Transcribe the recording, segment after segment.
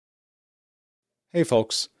Hey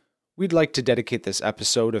folks, we'd like to dedicate this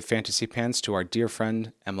episode of Fantasy Pants to our dear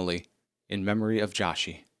friend, Emily, in memory of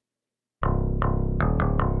Joshi.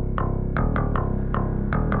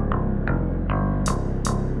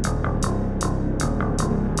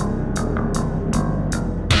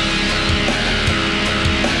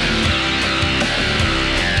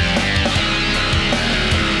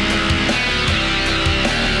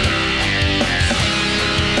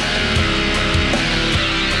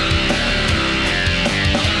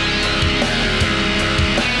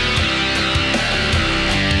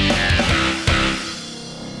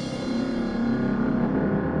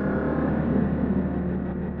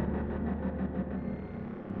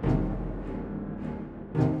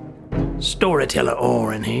 Storyteller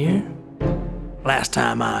Orin here. Last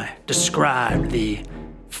time I described the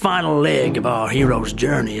final leg of our hero's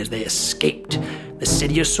journey as they escaped the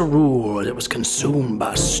city of Serul as it was consumed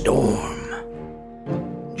by a storm.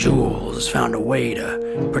 Jules found a way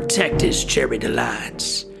to protect his cherry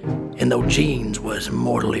delights, and though Jeans was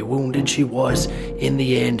mortally wounded, she was, in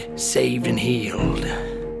the end, saved and healed.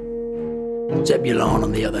 Zebulon,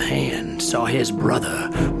 on the other hand, saw his brother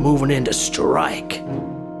moving in to strike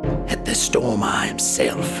at the Storm Eye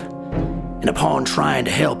himself, and upon trying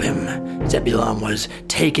to help him, Zebulon was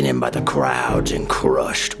taken in by the crowds and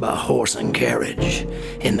crushed by horse and carriage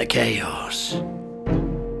in the chaos.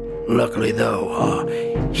 Luckily, though, our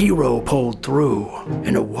hero pulled through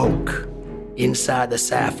and awoke inside the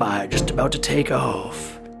Sapphire, just about to take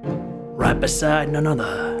off, right beside none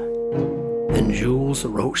other than Jules the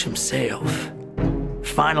Roche himself.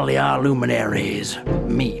 Finally, our luminaries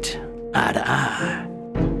meet eye to eye.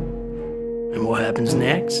 And what happens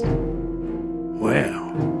next?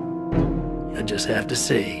 Well, you'll just have to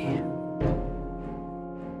see.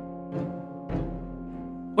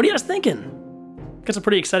 What are you guys thinking? Got some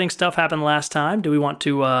pretty exciting stuff happened last time. Do we want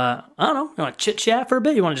to, I don't know, you want to chit-chat for a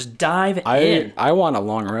bit? You want to just dive in? I want a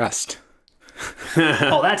long rest.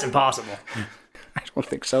 Oh, that's impossible. I don't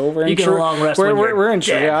think so. We're you in can long rest when you're we're in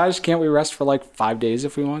dead. triage. Can't we rest for like 5 days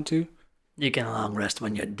if we want to? You can long rest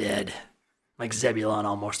when you're dead. Like Zebulon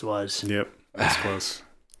almost was. Yep, that's close.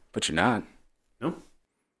 But you're not. No?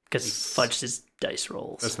 Because he fudged his dice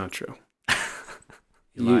rolls. That's not true.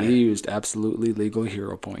 He used absolutely legal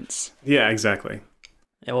hero points. Yeah, exactly.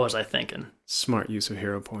 And what was I thinking? Smart use of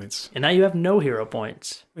hero points. And now you have no hero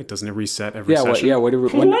points. Wait, doesn't it reset every session?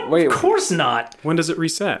 What? Of course not. When does it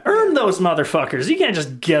reset? Earn those motherfuckers. You can't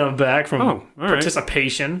just get them back from all right.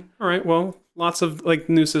 participation. All right, well, lots of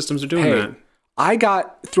new systems are doing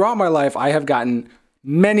that. Throughout my life, I have gotten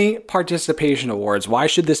many participation awards. Why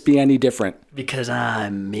should this be any different? Because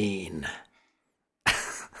I'm mean.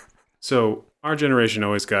 So, our generation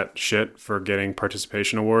always got shit for getting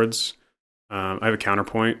participation awards. I have a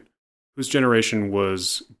counterpoint. Whose generation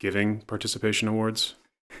was giving participation awards?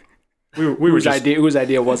 Whose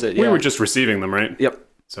idea was it? We were just receiving them, right? Yep.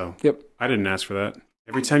 So, I didn't ask for that.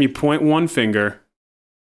 Every time you point one finger,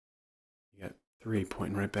 you got 3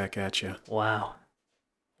 pointing right back at you. Wow.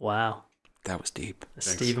 That was deep.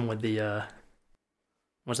 Stephen with the,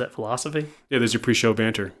 was that philosophy? Yeah, there's your pre-show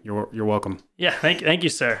banter. You're welcome. Yeah, thank you,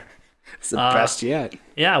 sir. It's the best yet.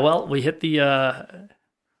 Yeah, well, we hit the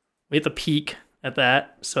peak at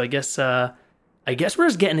that. So I guess we're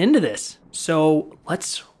just getting into this. So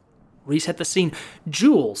let's reset the scene.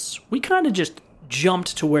 Jules, we kind of just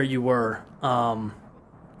jumped to where you were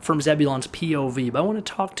from Zebulon's POV, but I want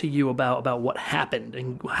to talk to you about what happened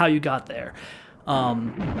and how you got there.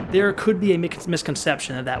 There could be a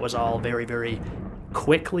misconception that was all very, very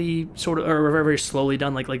quickly or very, very slowly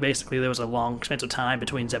done. Like basically there was a long expanse of time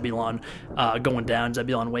between Zebulon going down,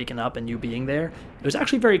 Zebulon waking up, and you being there. It was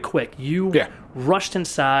actually very quick. You rushed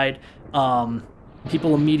inside.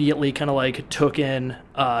 People immediately kind of like took in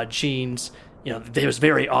Jean's. You know, it was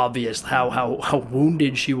very obvious how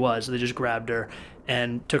wounded she was. They just grabbed her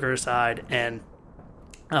and took her aside, and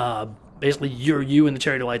basically you and the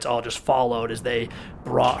Cherry Delights all just followed as they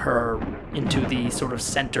brought her into the sort of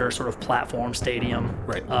center sort of platform stadium.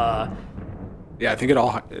 Right. I think it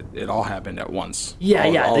all happened at once.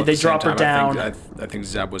 They dropped her down. I think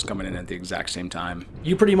Zeb was coming in at the exact same time.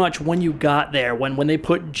 You pretty much, when you got there, when they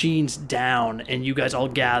put Jeans down and you guys all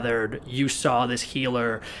gathered, you saw this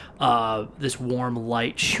healer, this warm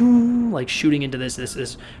light, shooting into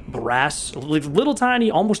this brass, little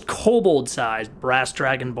tiny, almost kobold-sized brass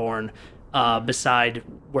dragonborn beside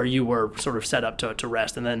where you were sort of set up to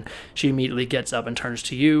rest. And then she immediately gets up and turns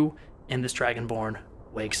to you, and this dragonborn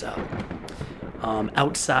wakes up.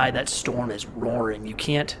 Outside, that storm is roaring. You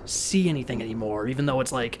can't see anything anymore, even though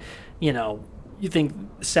it's like, you think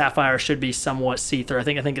sapphire should be somewhat see-through. I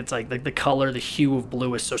think it's like the color, the hue of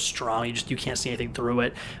blue is so strong you can't see anything through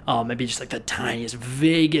it. Maybe just like the tiniest,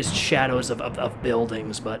 vaguest shadows of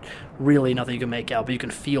buildings, but really nothing you can make out. But you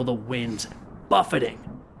can feel the winds buffeting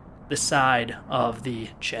the side of the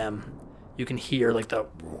gem. You can hear like the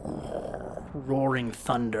roaring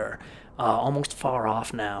thunder, almost far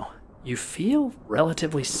off now. You feel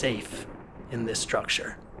relatively safe in this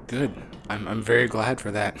structure. Good. I'm very glad for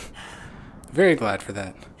that. Very glad for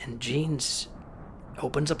that. And Jean's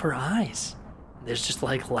opens up her eyes. There's just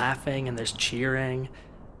like laughing and there's cheering.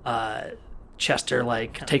 Chester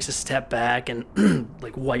like takes a step back and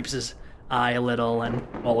like wipes his eye a little, and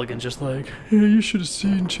Mulligan's just like, hey, you should have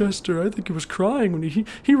seen Chester. I think he was crying when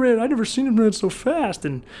he ran. I never seen him run so fast.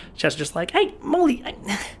 And Chester's just like, hey, Molly,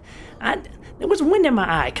 there was wind in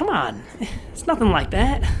my eye. Come on. It's nothing like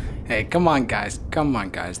that. Hey, come on, guys.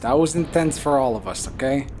 That was intense for all of us,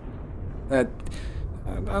 okay? I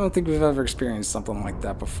don't think we've ever experienced something like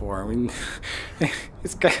that before. I mean,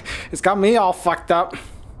 it's got me all fucked up.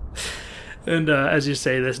 And as you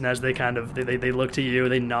say this, and as they kind of they look to you,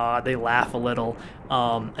 they nod, they laugh a little,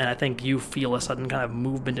 and I think you feel a sudden kind of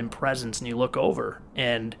movement and presence, and you look over,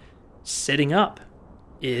 and sitting up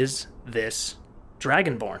is this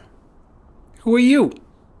Dragonborn. Who are you?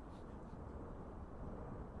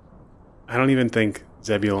 I don't even think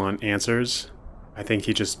Zebulon answers. I think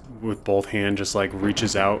he just, with both hands, just like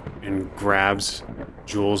reaches out and grabs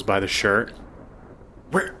Jules by the shirt.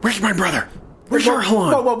 Where's my brother? Where's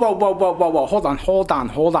Arhalan? Whoa.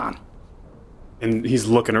 Hold on. And he's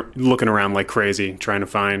looking around like crazy, trying to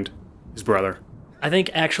find his brother. I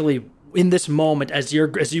think actually in this moment, as you're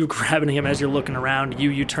grabbing him, as you're looking around,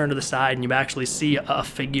 you turn to the side and you actually see a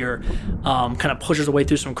figure kind of pushes away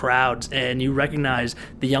through some crowds, and you recognize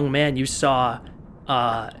the young man you saw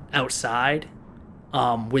outside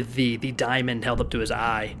with the diamond held up to his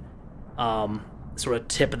eye. Sort of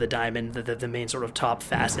tip of the diamond, the main sort of top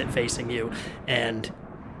facet facing you, and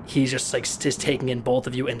he's just like taking in both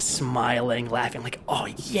of you and smiling, laughing like, oh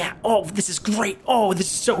yeah, oh this is great, oh this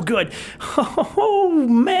is so good, oh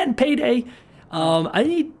man, payday. I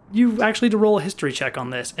need you actually to roll a history check on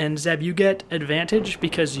this, and Zeb, you get advantage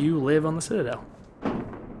because you live on the Citadel.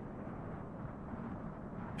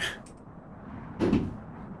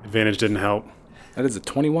 Advantage didn't help. That is a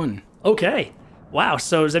 21. Okay. Wow,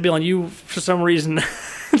 so Zebulon, you, for some reason,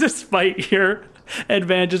 despite your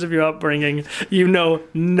advantages of your upbringing, you know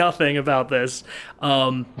nothing about this.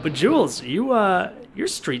 But Jules, you're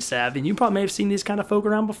street savvy, and you probably may have seen these kind of folk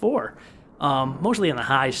around before. Mostly in the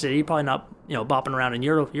high city, probably not, bopping around in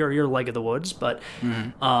your leg of the woods. But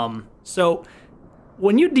so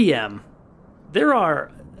when you DM, there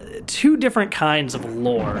are two different kinds of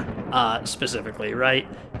lore, specifically, right?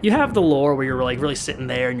 You have the lore where you're like really sitting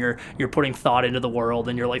there and you're putting thought into the world,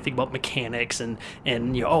 and you're like thinking about mechanics and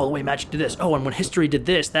the way magic did this. Oh, and when history did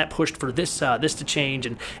this, that pushed for this to change,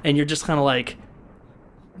 and you're just kind of like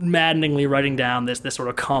maddeningly writing down this sort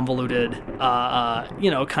of convoluted,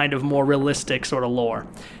 kind of more realistic sort of lore.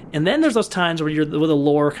 And then there's those times where the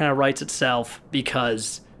lore kind of writes itself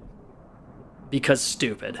because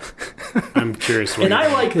stupid. I'm curious. And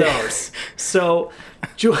I like those. So,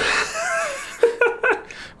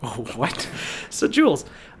 What? So, Jules,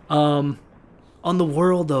 on the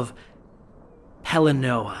world of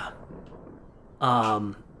Pelinoa,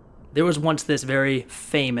 there was once this very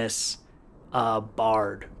famous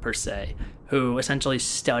bard, per se, who essentially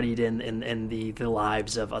studied in the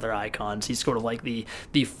lives of other icons. He's sort of like the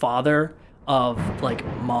father of like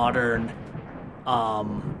modern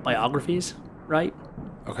biographies, right?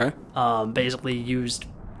 Okay. Basically used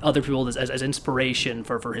other people as inspiration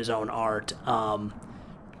for his own art,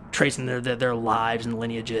 tracing their lives and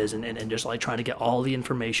lineages and just like trying to get all the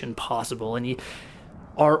information possible. And he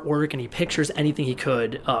artwork and he pictures anything he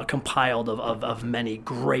could, compiled of many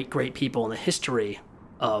great people in the history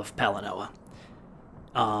of Pelinoa.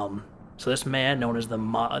 So this man, known as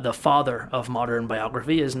the father of modern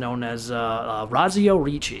biography, is known as Razio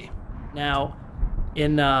Ricci. Now,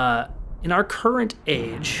 in our current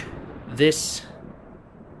age, this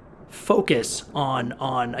focus on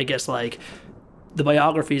I guess like the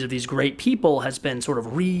biographies of these great people has been sort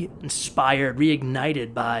of re-inspired,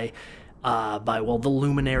 reignited by the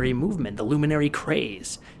luminary movement, the luminary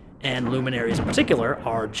craze. And luminaries in particular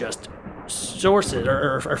are just sources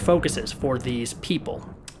or focuses for these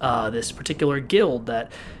people. This particular guild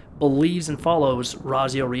that believes and follows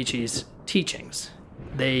Razio Ricci's teachings.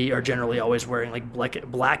 They are generally always wearing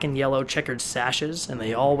like black and yellow checkered sashes, and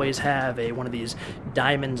they always have one of these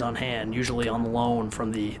diamonds on hand, usually on loan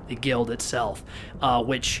from the guild itself,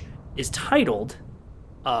 which is titled,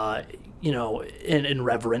 in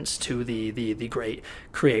reverence to the great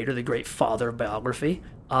creator, the great father of biography,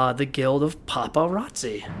 the Guild of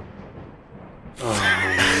Paparazzi. Oh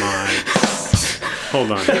my!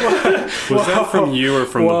 Hold on. Was that from you or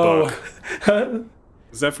from the book?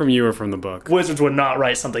 Was that from you or from the book? Wizards would not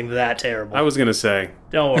write something that terrible. I was gonna say.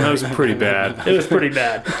 Don't worry. That was pretty bad. It was pretty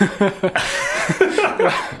bad.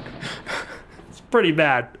 It's pretty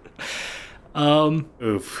bad.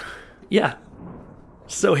 Oof. Yeah.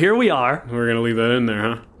 So here we are. We're gonna leave that in there,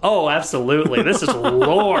 huh? Oh, absolutely. This is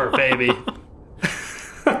lore, baby.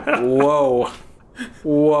 Whoa.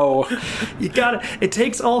 You got it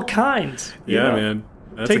takes all kinds. Yeah, man.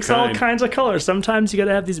 That's Takes a all kind. kinds of colors. Sometimes you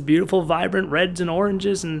gotta have these beautiful, vibrant reds and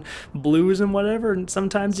oranges and blues and whatever, and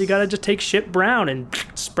sometimes you gotta just take shit brown and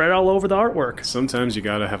spread all over the artwork. Sometimes you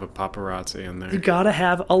gotta have a paparazzi in there. You gotta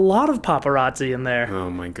have a lot of paparazzi in there. Oh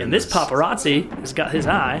my goodness. And this paparazzi has got his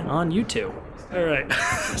eye on you two. All right.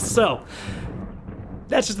 So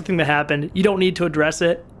that's just the thing that happened. You don't need to address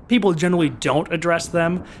it. People generally don't address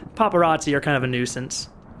them. Paparazzi are kind of a nuisance,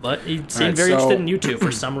 but he seemed Alright, very so- interested in you two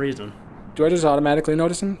for some reason. Do I just automatically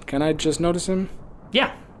notice him? Can I just notice him?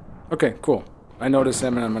 Yeah. Okay, cool. I notice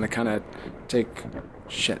him, and I'm going to kind of take...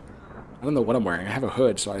 Shit. I don't know what I'm wearing. I have a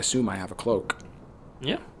hood, so I assume I have a cloak.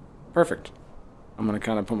 Yeah. Perfect. I'm going to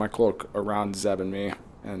kind of put my cloak around Zeb and me,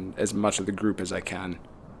 and as much of the group as I can.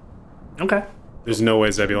 Okay. There's no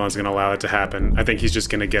way Zebulon's going to allow it to happen. I think he's just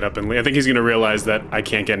going to get up and leave. I think he's going to realize that I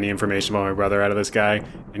can't get any information about my brother out of this guy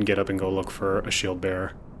and get up and go look for a shield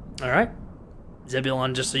bearer. All right.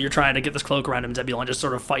 Zebulon, just so you're trying to get this cloak around him, Zebulon just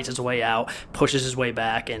sort of fights his way out, pushes his way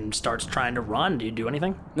back, and starts trying to run. Do you do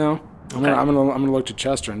anything? No. I'm gonna look to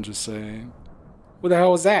Chester and just say, "What the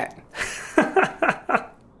hell was that?"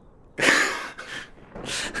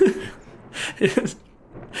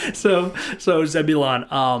 So Zebulon,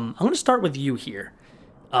 I'm going to start with you here.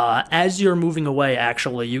 As you're moving away,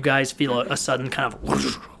 actually, you guys feel a sudden kind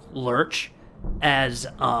of lurch as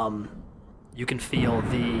you can feel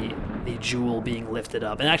the jewel being lifted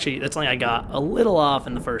up. And actually, that's something I got a little off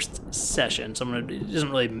in the first session, so it doesn't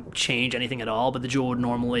really change anything at all, but the jewel would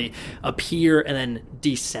normally appear and then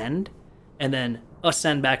descend, and then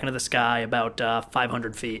ascend back into the sky about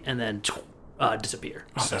 500 feet, and then disappear.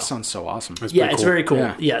 Oh, that sounds so awesome. That's Yeah, pretty it's cool. very cool.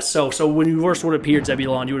 Yeah. Yeah. So when you first would have appeared,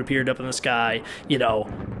 Zebulon, you would have appeared up in the sky,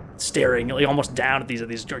 staring like almost down at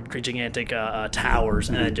these gigantic towers,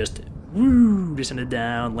 and then just descended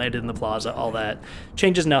down, landed in the plaza. All that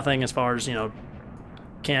changes nothing as far as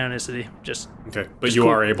canonicity. Just Okay, but Just you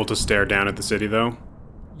cool. are able to stare down at the city, though?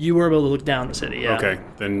 you were able to look down the city. Yeah. Okay,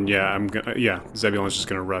 then Zebulon's just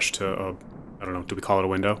going to rush to, I don't know, do we call it a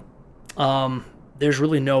window? There's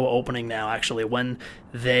really no opening now, actually. When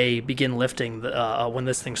they begin lifting, when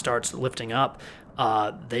this thing starts lifting up,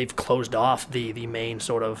 they've closed off the main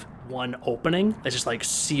sort of one opening that's just like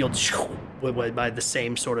sealed by the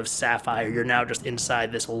same sort of sapphire. You're now just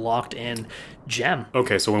inside this locked-in gem.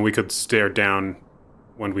 Okay, so when we could stare down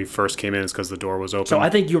when we first came in, it's because the door was open? So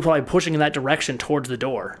I think you were probably pushing in that direction towards the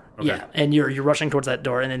door. Okay. Yeah, and you're rushing towards that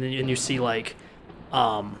door, and then you see like,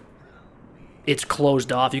 it's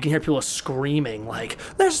closed off. You can hear people screaming like,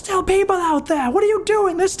 "There's still people out there! What are you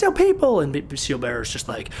doing? There's still people!" And Shield Bearer's just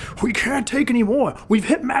like, "We can't take any more. We've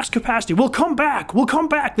hit max capacity. We'll come back. We'll come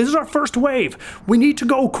back. This is our first wave. We need to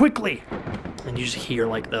go quickly." And you just hear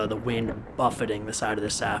like the wind buffeting the side of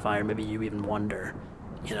the sapphire. Maybe you even wonder,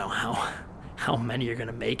 how many are going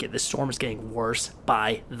to make it. This storm is getting worse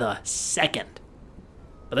by the second.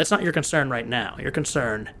 But that's not your concern right now. Your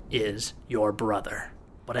concern is your brother.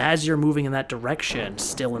 But as you're moving in that direction,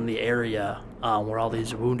 still in the area where all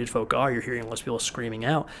these wounded folk are, you're hearing less people screaming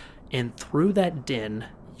out. And through that din,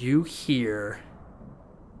 you hear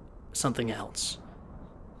something else.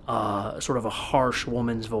 Sort of a harsh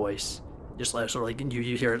woman's voice. Just like, sort of like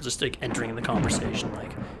you hear it just like entering in the conversation,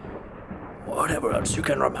 like, "Whatever else you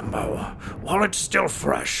can remember, while it's still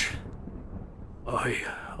fresh. I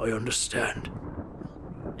understand."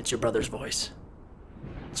 It's your brother's voice.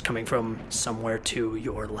 It's coming from somewhere to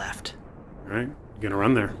your left. All right, you're going to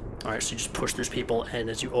run there. All right, so you just push through people, and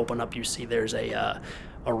as you open up, you see there's a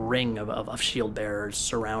ring of shield bearers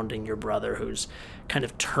surrounding your brother, who's kind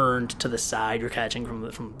of turned to the side. You're catching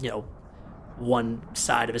from one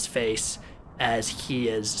side of his face as he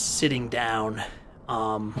is sitting down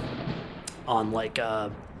on like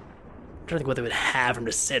I'm trying to think what they would have him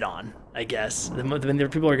to sit on. I guess when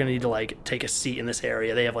people are going to need to like take a seat in this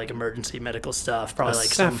area, they have like emergency medical stuff, probably like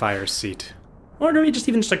sapphire seat. or maybe just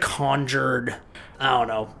even just a conjured. I don't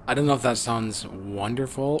know. I don't know if that sounds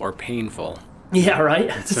wonderful or painful. Yeah, right.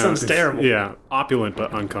 It sounds terrible. Yeah, opulent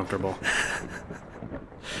but uncomfortable.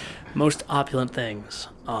 Most opulent things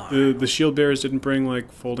are. The shield bearers didn't bring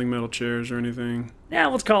like folding metal chairs or anything. Yeah,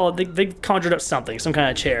 let's call it. They conjured up something, some kind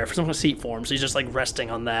of chair, some kind of seat for him. So he's just like resting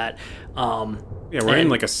on that. Yeah, we're in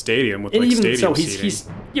like a stadium with like stadium so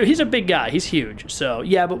seating. he's a big guy. He's huge. So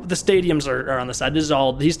yeah, but the stadiums are on the side.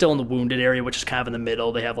 He's still in the wounded area, which is kind of in the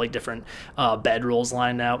middle. They have like different bed rolls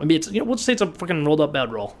lined out. I mean, we'll just say it's a fucking rolled up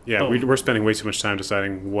bed roll. Yeah, we're spending way too much time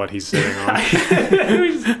deciding what he's sitting on.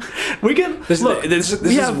 We can This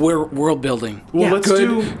is world building. Well, let's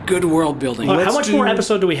do good world building. How much more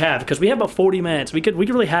episode do we have? Because we have about 40 minutes. We could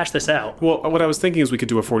really hash this out. Well, what I was thinking is we could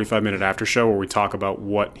do a 45-minute after show where we talk about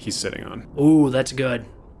what he's sitting on. Ooh, that's good.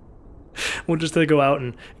 We'll just go out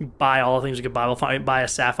and buy all the things we could buy. We'll buy a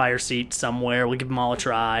sapphire seat somewhere. We'll give them all a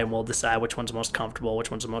try, and we'll decide which one's the most comfortable,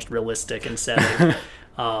 which one's the most realistic and setting.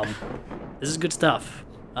 This is good stuff.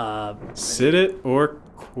 Sit it or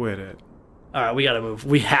quit it. All right, we gotta move.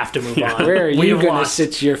 We have to move on. Where are you We've going to lost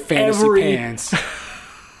sit your fantasy pants?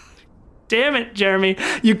 Damn it, Jeremy.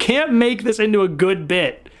 You can't make this into a good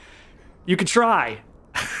bit. You could try.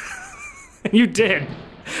 You did.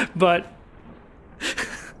 But,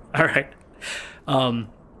 all right.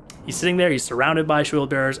 He's sitting there. He's surrounded by shield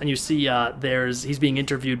bearers, and you see he's being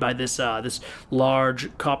interviewed by this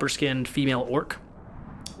large copper-skinned female orc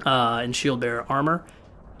in shield bearer armor.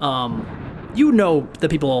 You know the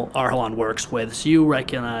people Arhalan works with, so you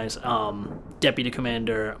recognize Deputy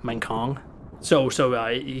Commander Mankong. So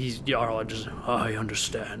Arhalan just, I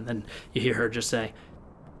understand. And you hear her just say,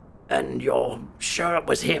 and you're sure it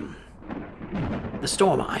was him? The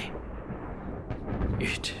Storm Eye?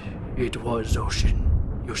 It was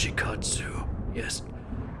Yoshikatsu, yes.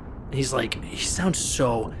 And he's like, he sounds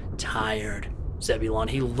so tired, Zebulon.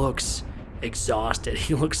 He looks exhausted.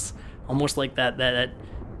 He looks almost like that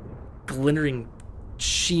glittering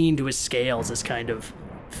sheen to his scales is kind of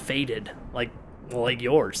faded, like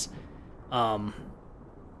yours.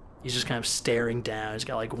 He's just kind of staring down. He's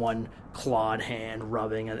got like one clawed hand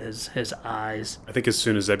rubbing at his eyes. I think as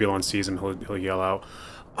soon as Zebulon sees him, he'll yell out,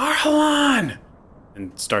 Arhalan!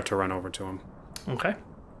 And start to run over to him. Okay.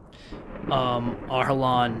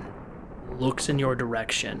 Arhalan looks in your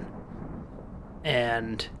direction,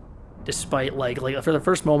 and despite like for the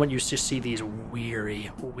first moment, you just see these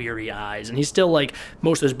weary eyes, and he's still like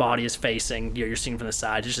most of his body is facing. You're seeing from the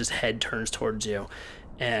side, just his head turns towards you,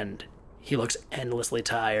 and he looks endlessly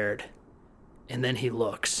tired, and then he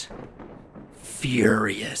looks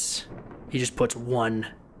furious. He just puts one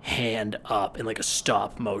hand up in like a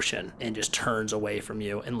stop motion and just turns away from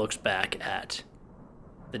you and looks back at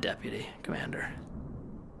the deputy commander.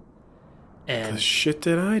 And the shit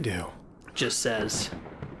did I do? Just says,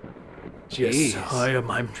 Jeez. Yes,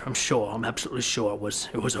 I'm sure, I'm absolutely sure it was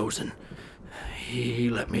Ozen. He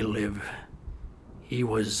let me live. He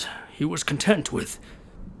was content with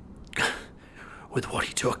what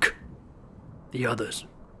he took. The others,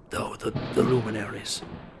 though, the luminaries,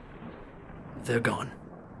 they're gone.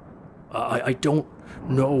 I don't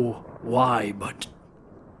know why, but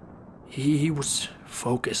he was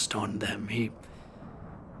focused on them. He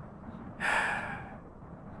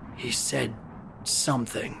said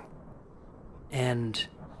something. And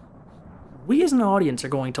we as an audience are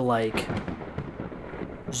going to, like,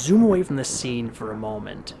 zoom away from this scene for a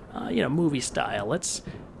moment. Movie style.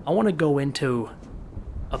 I want to go into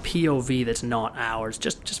a POV that's not ours,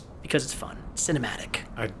 just because it's fun. Cinematic.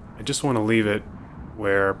 I just want to leave it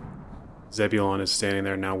where Zebulon is standing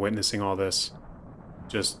there now witnessing all this,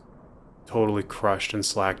 just totally crushed and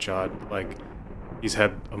slack-jawed. Like, he's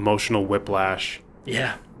had emotional whiplash.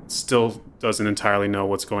 Yeah. Still doesn't entirely know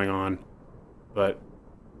what's going on, but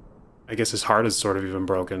I guess his heart is sort of even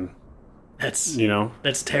broken. That's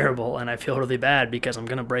terrible, and I feel really bad because I'm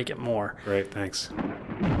going to break it more. Great, thanks.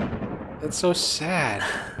 That's so sad.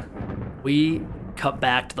 We cut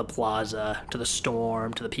back to the plaza, to the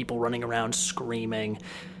storm, to the people running around screaming.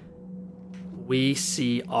 We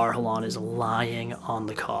see Arhalan is lying on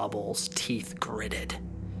the cobbles, teeth gritted.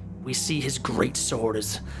 We see his great sword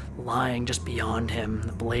is lying just beyond him,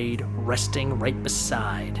 the blade resting right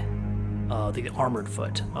beside the armored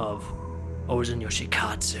foot of Ozen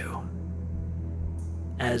Yoshikatsu.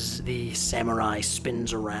 As the samurai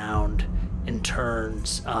spins around and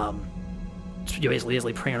turns,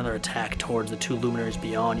 basically praying another attack towards the two luminaries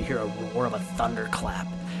beyond, you hear a roar of a thunderclap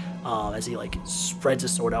as he spreads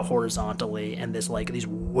his sword out horizontally, and these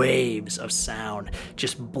waves of sound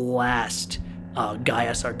just blast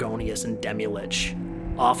Gaius Argonius and Demilich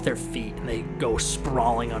off their feet, and they go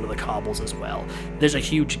sprawling onto the cobbles as well. There's a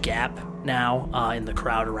huge gap now in the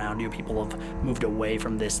crowd around you. People have moved away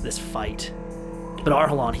from this fight. But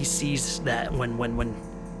Arhalan, he sees that when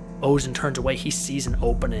Ozen turns away. He sees an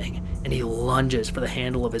opening, and he lunges for the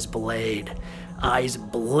handle of his blade. Eyes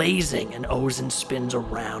blazing, and Ozen spins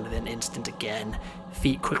around in an instant again,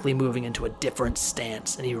 feet quickly moving into a different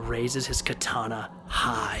stance, and he raises his katana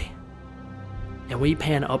high. And we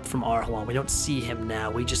pan up from Arhalan. We don't see him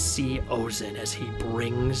now. We just see Ozen as he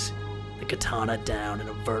brings the katana down in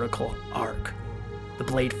a vertical arc, the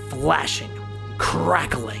blade flashing and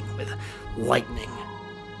crackling with lightning.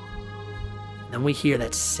 Then we hear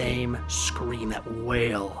that same scream, that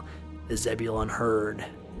wail that Zebulon heard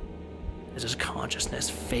as his consciousness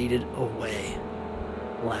faded away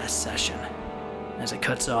last session. As it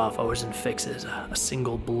cuts off, Ozen fixes a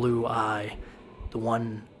single blue eye, the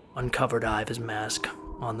one uncovered eye of his mask,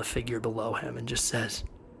 on the figure below him, and just says,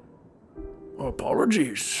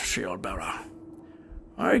 "Apologies, Shieldbearer.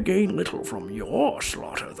 I gain little from your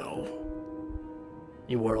slaughter, though."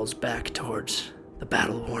 He whirls back towards the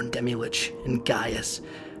battle-worn Demilich and Gaius,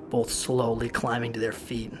 both slowly climbing to their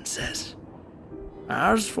feet, and says,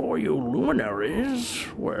 "As for you luminaries,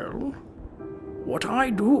 well, what I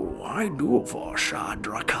do for Shah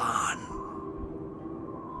Drakan."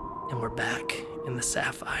 And we're back in the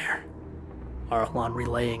Sapphire. Arhalan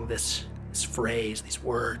relaying this phrase, these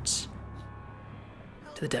words,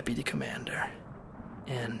 to the deputy commander.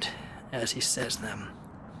 And as he says them,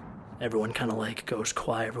 everyone kind of like goes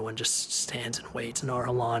quiet. Everyone just stands and waits. And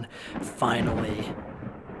Arhalan finally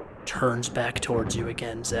turns back towards you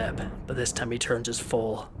again, Zeb. But this time he turns his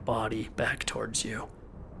full body back towards you.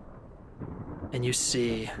 And you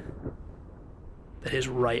see that his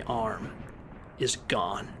right arm is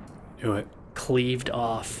gone. Do it. Cleaved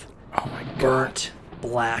off. Oh my God. Burnt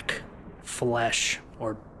black flesh,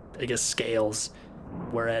 or I guess scales,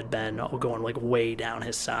 where it had been going like way down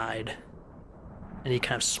his side. And he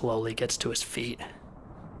kind of slowly gets to his feet,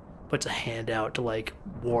 puts a hand out to like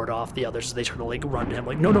ward off the others as they try to like run to him,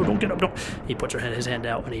 like, no, don't get up, no. He puts his hand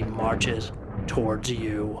out and he marches towards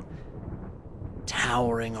you,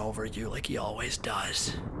 towering over you like he always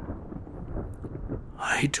does.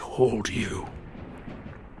 I told you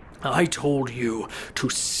to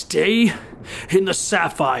stay in the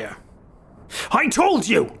Sapphire. I told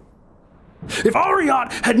you! If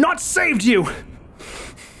Ariat had not saved you,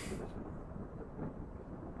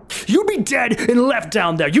 you'd be dead and left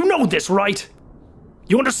down there. You know this, right?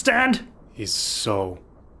 You understand? He's so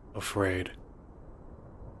afraid.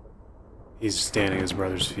 He's standing at his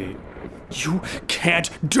brother's feet. You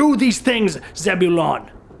can't do these things,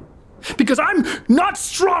 Zebulon. Because I'm not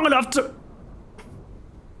strong enough to...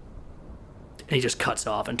 And he just cuts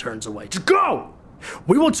off and turns away. Just go!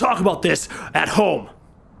 We will talk about this at home.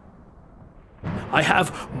 I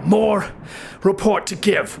have more report to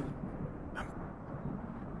give.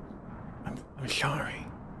 I'm sorry.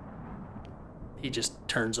 He just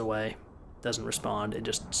turns away, doesn't respond, and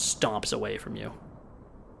just stomps away from you.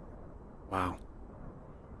 Wow.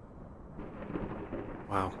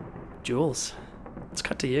 Jules, let's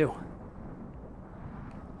cut to you.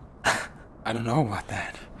 I don't know about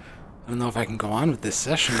that. I don't know if I can go on with this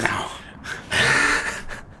session now.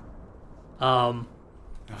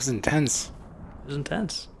 It was intense. It was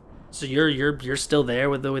intense. So you're still there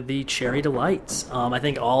with the cherry delights. I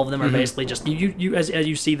think all of them are basically just you as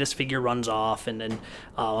you see this figure runs off, and then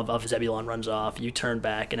of Zebulon runs off. You turn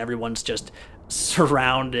back, and everyone's just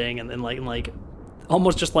surrounding and then like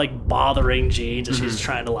almost just like bothering Jeans as she's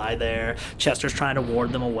trying to lie there. Chester's trying to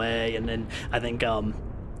ward them away, and then I think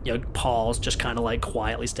Paul's just kind of like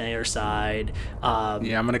quietly standing at her side.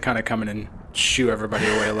 Yeah, I'm gonna kind of come in and shoo everybody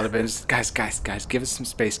away a little bit. Just, guys, give us some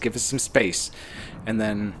space, and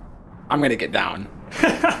then I'm gonna get down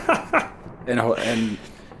and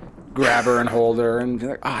grab her and hold her and be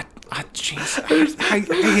like, Jeans, how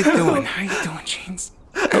you doing? How you doing, Jeans?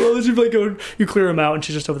 I love that you clear him out, and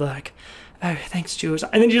she's just over there like, oh, thanks, Jules.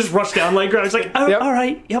 And then you just rush down, like, it's like, oh, Yep. all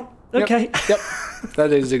right, yep, okay. Yep.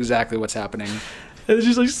 That is exactly what's happening. And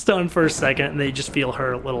she's like stunned for a second, and they just feel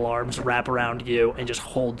her little arms wrap around you and just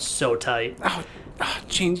hold so tight. Oh,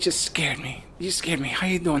 Jeans just scared me. You scared me. How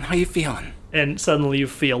you doing? How you feeling? And suddenly you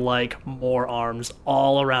feel like more arms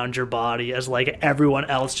all around your body as like everyone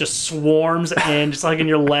else just swarms in, just hugging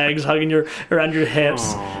your legs, around your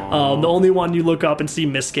hips. The only one you look up and see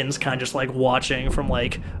Miskin's kind of just like watching from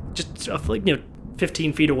like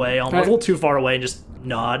 15 feet away, almost a little too far away, and just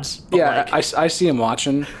nods. But Yeah, I see him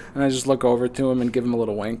watching, and I just look over to him and give him a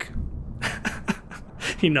little wink.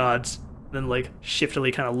 he nods, then like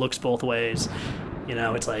shiftily kind of looks both ways. You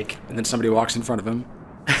know, it's like... And then somebody walks in front of him,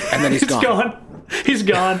 and then he's gone. He's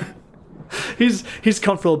gone. He's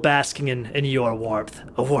comfortable basking in your warmth,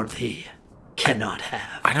 a warmth he cannot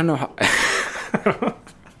have. I don't know how...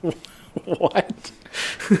 What?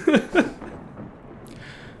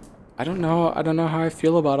 I don't know how I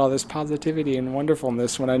feel about all this positivity and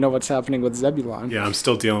wonderfulness when I know what's happening with Zebulon. Yeah, I'm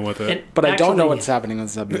still dealing with it. But I don't know what's happening with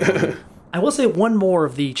Zebulon. I will say one more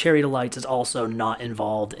of the Cherry Delights is also not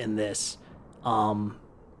involved in this.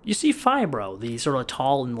 You see Fibro, the sort of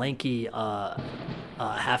tall and lanky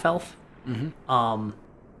half-elf. Mm-hmm.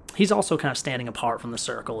 He's also kind of standing apart from the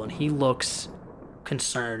circle, and he looks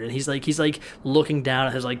concerned, and he's like looking down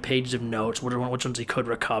at his like pages of notes, which ones he could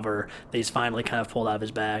recover that he's finally kind of pulled out of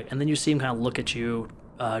his bag. And then you see him kind of look at you,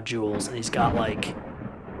 Jules, and he's got like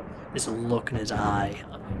this look in his eye,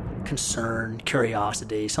 concern,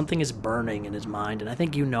 curiosity. Something is burning in his mind, and I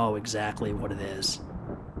think you know exactly what it is.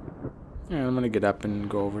 Yeah, I'm gonna get up and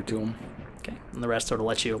go over to him. Okay, and the rest sort of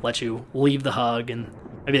let you leave the hug, and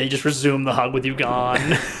maybe they just resume the hug with you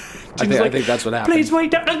gone. I think that's what happened. Please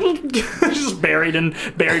wait, just buried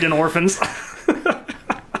in orphans.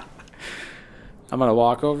 I'm gonna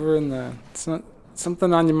walk over and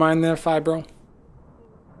something on your mind there, Fibro?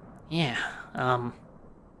 Yeah,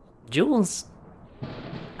 Jules,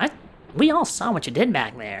 we all saw what you did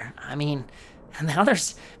back there. I mean, and the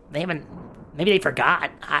others, maybe they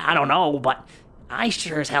forgot. I don't know, but I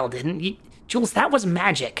sure as hell didn't. Jules, that was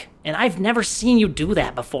magic, and I've never seen you do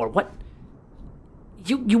that before. What?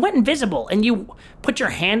 You went invisible, and you put your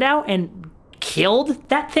hand out and killed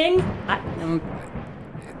that thing?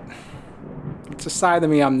 It's a side of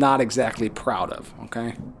me I'm not exactly proud of,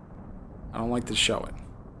 okay? I don't like to show it.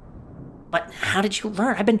 But how did you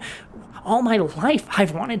learn? All my life,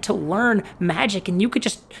 I've wanted to learn magic, and you could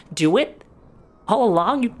just do it all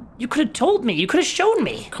along. You could have told me. You could have shown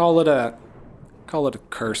me. Call it a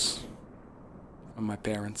curse from my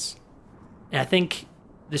parents. And I think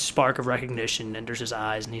this spark of recognition enters his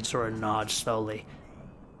eyes, and he sort of nods slowly.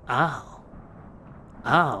 Oh,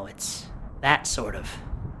 it's that sort of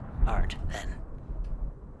art, then.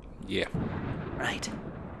 Yeah. Right.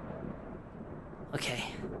 Okay.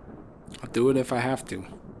 I'll do it if I have to.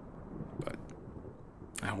 But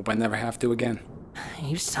I hope I never have to again.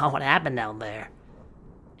 You saw what happened down there.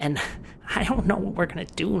 And I don't know what we're gonna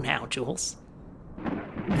do now, Jules.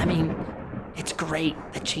 I mean, it's great.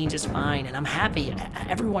 The change is fine, and I'm happy.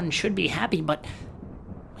 Everyone should be happy, but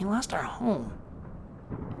we lost our home.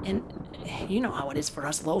 And you know how it is for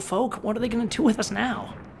us low folk. What are they going to do with us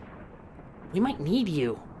now? We might need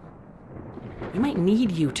you. We might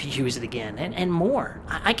need you to use it again, and more.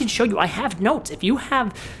 I can show you. I have notes. If you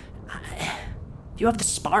have the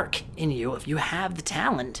spark in you, if you have the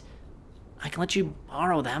talent, I can let you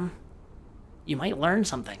borrow them. You might learn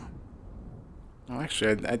something. Well,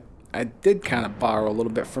 actually, I did kind of borrow a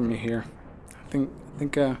little bit from you here. I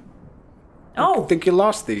think you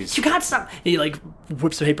lost these. You got some. He like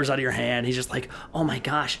whips the papers out of your hand. He's just like, oh my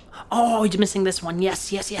gosh. Oh, you're missing this one.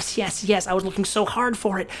 Yes. I was looking so hard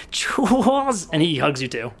for it. Jules. And he hugs you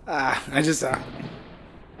too. I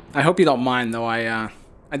hope you don't mind though. I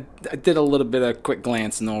did a little bit of quick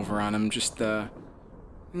glancing over on him. Just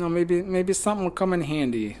maybe something will come in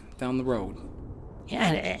handy down the road.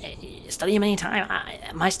 Yeah, study him anytime.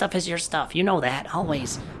 My stuff is your stuff. You know that,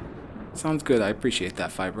 always. Sounds good. I appreciate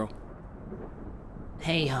that, Fibro.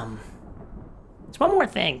 Hey, there's one more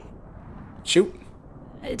thing. Shoot.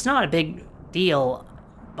 It's not a big deal,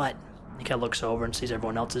 but... He kind of looks over and sees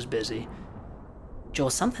everyone else is busy. Joel,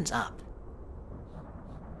 something's up.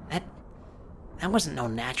 That wasn't no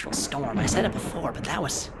natural storm. I said it before, but that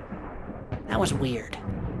was weird.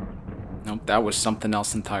 Nope, that was something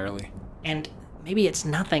else entirely. And maybe it's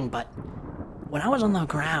nothing, but when I was on the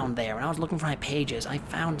ground there, when I was looking for my pages, I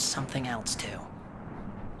found something else too.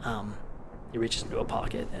 He reaches into a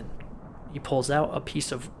pocket and he pulls out a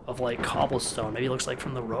piece of like cobblestone, maybe it looks like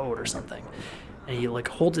from the road or something. And he like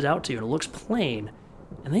holds it out to you and it looks plain.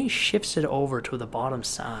 And then he shifts it over to the bottom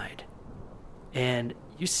side. And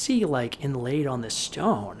you see like inlaid on this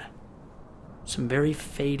stone some very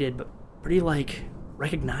faded but pretty like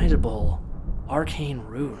recognizable arcane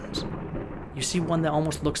runes. You see one that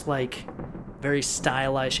almost looks like very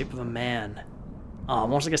stylized shape of a man.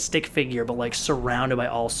 Almost like a stick figure, but like surrounded by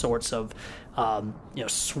all sorts of,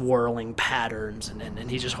 swirling patterns. And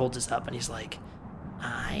he just holds this up and he's like,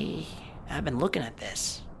 I've been looking at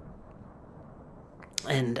this.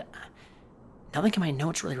 And nothing in my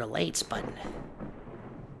notes really relates, but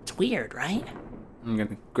it's weird, right? I'm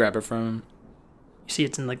gonna grab it from him. You see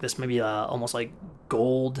it's in like this maybe almost like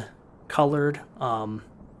gold colored, kind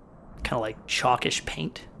of like chalkish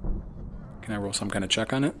paint. Can I roll some kind of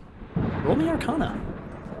check on it? Roll me Arcana.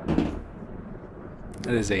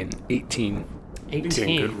 That is an 18.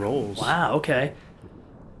 18. Good rolls. Wow, okay.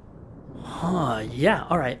 Yeah,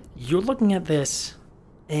 alright. You're looking at this,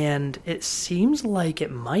 And it seems like it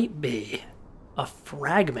might be a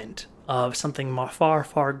fragment of something far,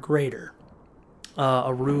 far greater.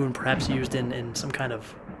 A rune perhaps used in some kind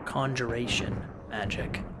of conjuration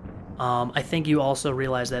magic. I think you also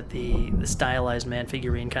realize that the stylized man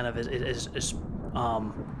figurine kind of is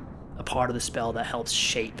a part of the spell that helps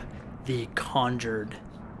shape the conjured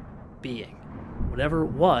being. Whatever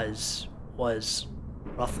it was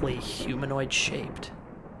roughly humanoid shaped.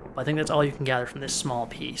 But I think that's all you can gather from this small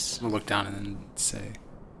piece. I'm gonna look down and then say,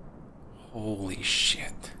 holy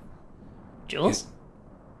shit. Jules?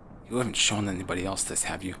 You haven't shown anybody else this,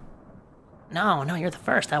 have you? No, you're the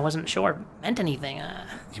first. I wasn't sure it meant anything.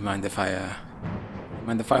 You mind if I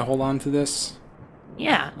hold on to this?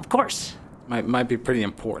 Yeah, of course. Might be pretty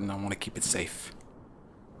important. I want to keep it safe.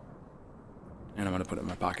 And I'm gonna put it in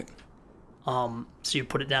my pocket. So you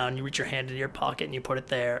put it down, you reach your hand into your pocket and you put it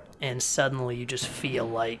there, and suddenly you just feel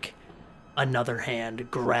like another hand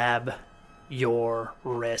grab your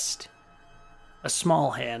wrist. A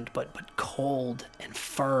small hand, but cold and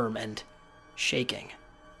firm and shaking.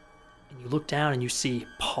 And you look down and you see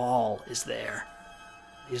Paul is there.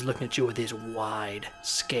 He's looking at you with his wide,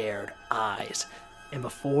 scared eyes. And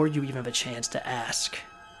before you even have a chance to ask,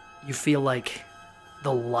 you feel like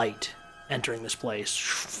the light entering this place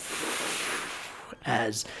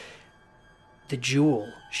as the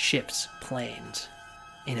jewel shifts planes.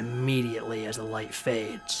 And immediately as the light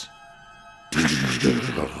fades,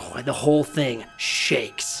 the whole thing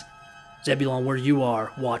shakes. Zebulon, where you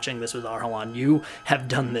are watching this with Arhalan, you have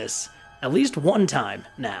done this at least one time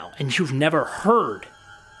now, and you've never heard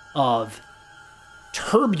of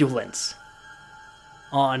turbulence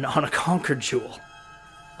on a conquered jewel.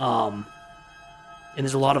 And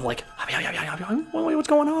there's a lot of like, what's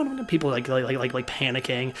going on? People like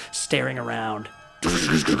panicking, staring around.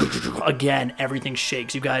 Again, everything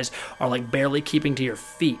shakes. You guys are like barely keeping to your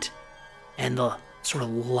feet. And the sort of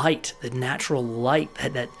light, the natural light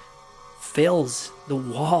that fills the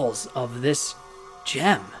walls of this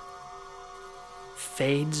gem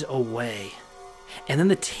fades away. And then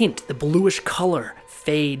the tint, the bluish color,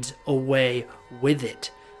 fades away with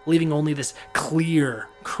it, leaving only this clear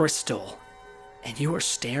crystal. And you are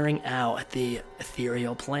staring out at the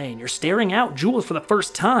ethereal plane. You're staring out, Jules, for the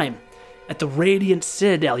first time at the radiant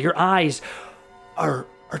Citadel. Your eyes are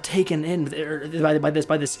taken in by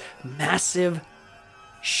this massive,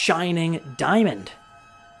 shining diamond,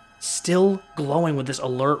 still glowing with this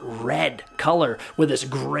alert red color, with this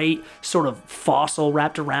great sort of fossil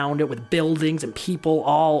wrapped around it, with buildings and people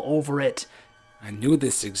all over it. I knew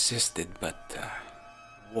this existed, but,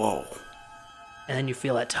 whoa. And then you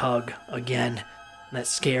feel that tug again, that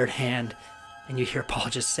scared hand, and you hear Paul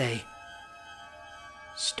just say,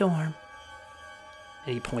 "Storm."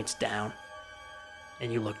 And he points down,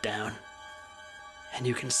 and you look down, and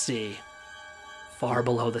you can see, far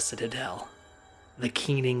below the Citadel, the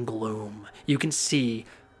keening gloom. You can see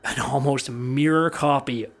an almost mirror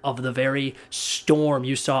copy of the very storm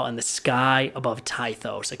you saw in the sky above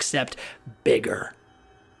Tythos, except bigger.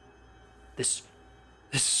 This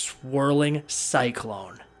swirling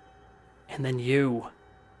cyclone. And then you,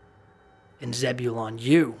 and Zebulon,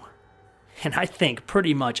 you. And I think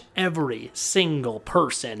pretty much every single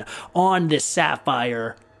person on this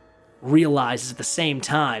sapphire realizes at the same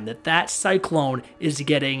time that cyclone is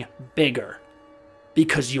getting bigger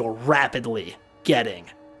because you're rapidly getting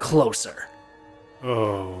closer.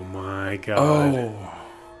 Oh my god. Oh.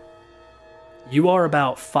 You are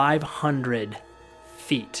about 500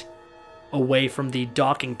 feet away from the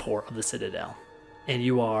docking port of the Citadel, and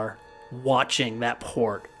you are watching that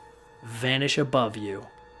port vanish above you.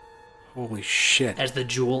 Holy shit. As the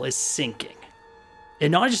jewel is sinking.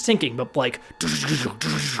 And not just sinking, but like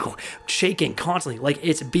shaking constantly, like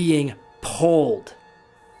it's being pulled.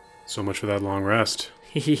 So much for that long rest.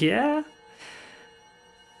 Yeah.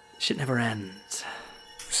 Shit never ends.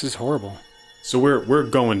 This is horrible. So we're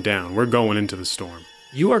going down. We're going into the storm.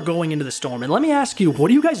 You are going into the storm. And let me ask you, what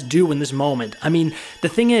do you guys do in this moment? I mean, the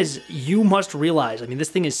thing is, you must realize, this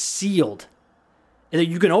thing is sealed. And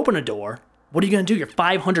you can open a door. What are you going to do? You're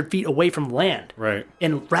 500 feet away from land. Right.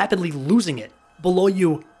 And rapidly losing it. Below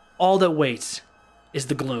you, all that waits is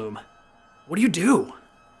the gloom. What do you do?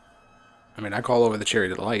 I call over the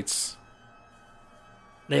chariot lights.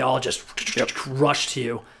 They all just rush to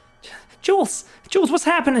you. Jules, what's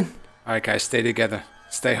happening? All right, guys, stay together.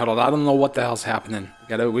 Stay huddled. I don't know what the hell's happening.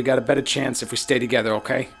 We got a better chance if we stay together,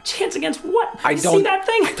 okay? Chance against what? I you don't see that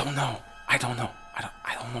thing? I don't know. I don't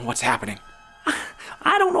know what's happening.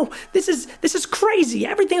 I don't know. This is crazy.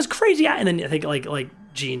 Everything is crazy. And then I think like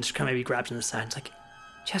Jean kind of maybe grabs him aside. It's like,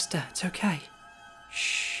 Chester, it's okay.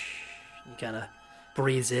 Shh. You kind of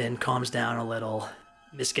breathes in, calms down a little.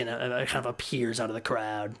 Miskin kind of appears out of the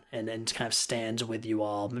crowd and then kind of stands with you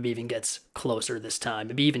all. Maybe even gets closer this time.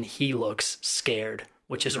 Maybe even he looks scared,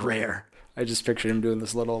 which is rare. I just pictured him doing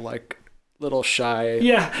this little shy,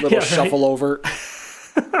 Right? shuffle over.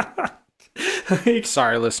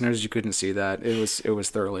 Sorry, listeners, you couldn't see that. It was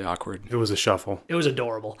thoroughly awkward. It was a shuffle. It was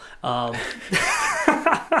adorable.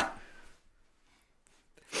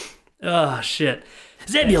 Oh, shit.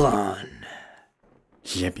 Zebulon.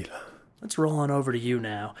 Let's roll on over to you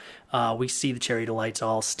now. We see the Cherry Delights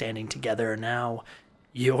all standing together. Now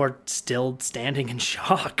you're still standing in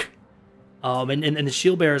shock. And the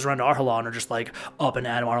shield bearers around Arhalon are just like up and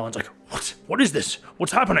at him. Arhalon's like, what is this?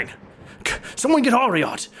 What's happening? Someone get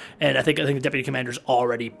Ariat. And I think the deputy commander's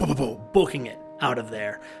already booking it out of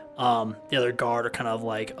there. The other guard are kind of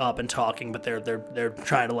like up and talking, but they're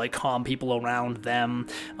trying to like calm people around them.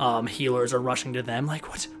 Healers are rushing to them like,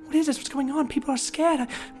 what is this? What's going on? People are scared.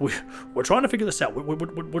 We're trying to figure this out.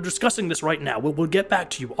 We're discussing this right now. We'll get back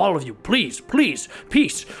to you, all of you. Please,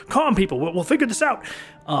 peace. Calm people. We'll figure this out.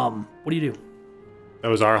 What do you do? That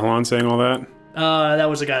was Arhalon saying all that? That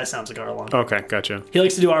was the guy that sounds like Arhalon. Okay, gotcha. He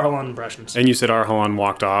likes to do Arhalon impressions. And you said Arhalon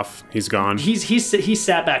walked off. He's gone. He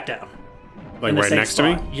sat back down. Like right next to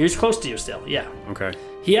me? He's close to you still, yeah. Okay.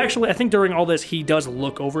 He actually, I think during all this, he does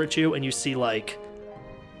look over at you and you see like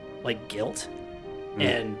guilt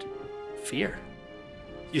and fear.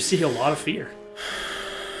 You see a lot of fear.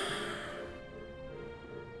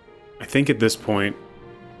 I think at this point,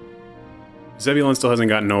 Zebulon still hasn't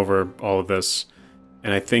gotten over all of this.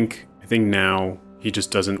 And I think now he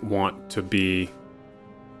just doesn't want to be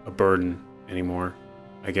a burden anymore,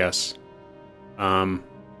 I guess.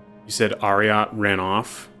 You said Ariat ran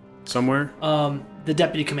off somewhere? The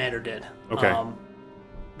deputy commander did. Okay.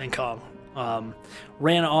 Menkong.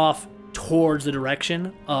 Ran off towards the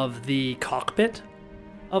direction of the cockpit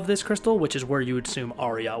of this crystal, which is where you would assume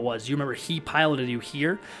Ariat was. You remember he piloted you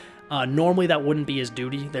here. Normally that wouldn't be his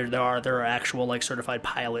duty. There are actual like certified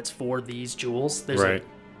pilots for these jewels. There's a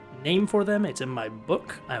name for them. It's in my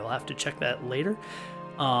book. I will have to check that later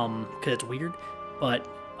because it's weird. But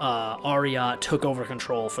Ariat took over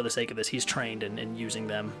control for the sake of this. He's trained in using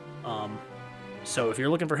them. So if you're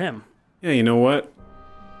looking for him, Yeah, you know what?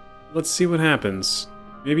 Let's see what happens.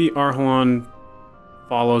 Maybe Arhalon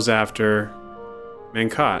follows after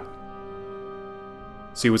Mankat.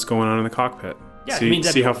 See what's going on in the cockpit. Yeah,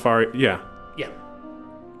 see how far. Yeah. yeah,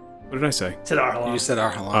 What did I say? said Arhalon. You said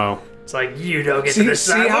Arhalon. Oh, It's like you don't get to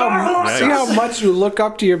decide. See how much you look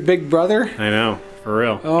up to your big brother? I know, for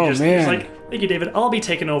real. Oh, He's man. like, thank you, David. I'll be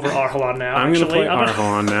taking over Arhalon now. I'm gonna play I'm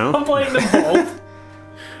Arhalon now. I'm playing them both.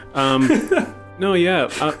 No, yeah,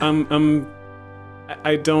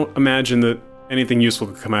 I don't imagine that anything useful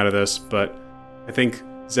could come out of this, but I think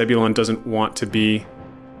Zebulon doesn't want to be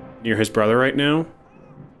near his brother right now.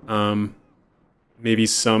 Maybe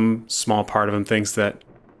some small part of him thinks that,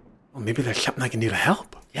 well, maybe there's something I can do to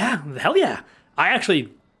help. Yeah, hell yeah. I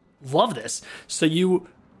actually love this. So you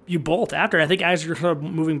bolt after. I think as you're sort of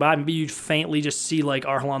moving by, maybe you faintly just see like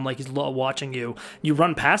Arhalon, like he's watching you. You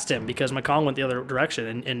run past him because Makong went the other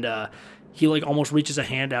direction, and he like almost reaches a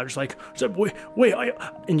hand out, just like, wait,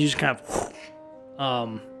 and you just kind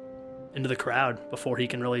of into the crowd before he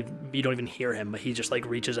can really. You don't even hear him, but he just like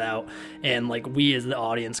reaches out, and like we as the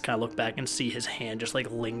audience kind of look back and see his hand just like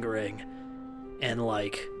lingering, and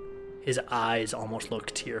like his eyes almost look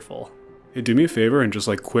tearful. Hey, do me a favor and just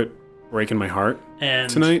like quit breaking my heart And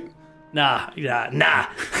tonight. Nah.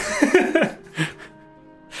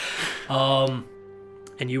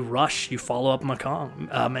 And you rush, you follow up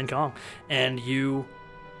Menkong, and you're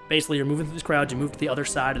moving through this crowd. You move to the other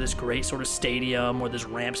side of this great sort of stadium where there's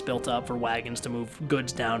ramps built up for wagons to move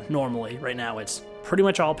goods down. Normally, right now, it's pretty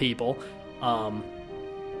much all people.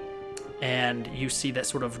 And you see that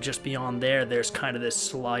sort of just beyond there's kind of this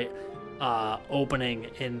slight opening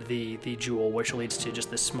in the jewel, which leads to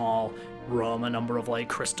just this small room, a number of like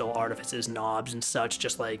crystal artifices, knobs and such,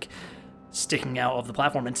 just like sticking out of the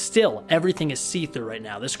platform. And still, everything is see-through right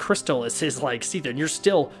now. This crystal is like see-through, and you're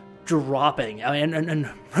still dropping. And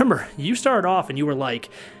remember, you started off and you were like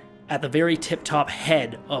at the very tip-top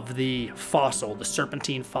head of the fossil, the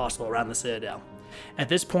serpentine fossil around the Citadel. At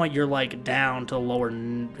this point, you're like down to the lower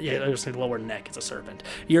neck. It's a serpent.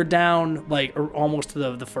 You're down like almost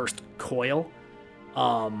to the first coil,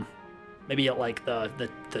 maybe at like the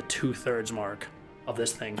 2/3 mark of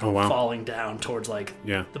this thing falling down towards like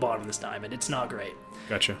the bottom of this diamond. It's not great.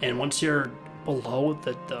 Gotcha. And once you're below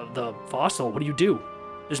the fossil, what do you do?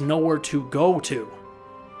 There's nowhere to go to.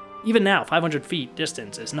 Even now, 500 feet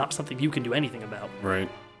distance is not something you can do anything about. Right.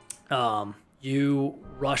 You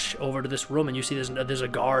rush over to this room and you see there's a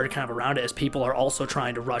guard kind of around it as people are also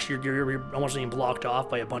trying to rush. You're almost being blocked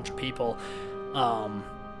off by a bunch of people,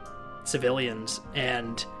 civilians.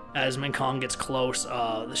 And as Minkong gets close,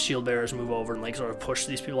 the shield bearers move over and like sort of push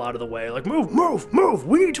these people out of the way. Like, move!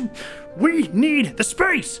 We need the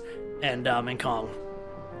space! And Minkong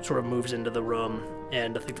sort of moves into the room.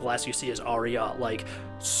 And I think the last you see is Arya, like,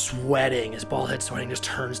 sweating, his bald head sweating, just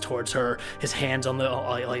turns towards her, his hands on the,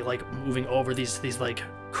 like moving over these like,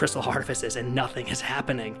 crystal artifices, and nothing is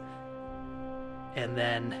happening. And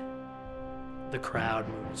then the crowd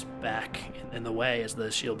moves back in the way as the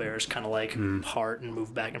shield bearers kind of, like, part and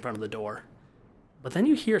move back in front of the door. But then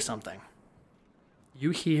you hear something.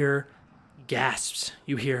 You hear gasps.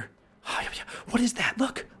 You hear, what is that?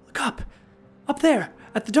 Look up there,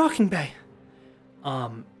 at the docking bay.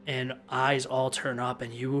 And eyes all turn up,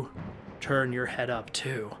 and you turn your head up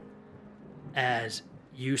too, as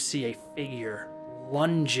you see a figure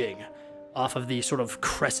lunging off of the sort of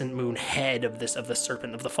crescent moon head of the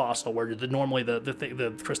serpent of the fossil, where normally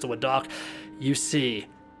the crystal would dock. You see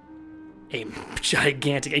a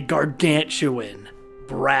gargantuan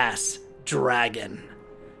brass dragon,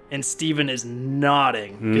 and Steven is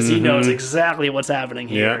nodding because he knows exactly what's happening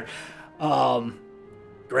here. Yeah.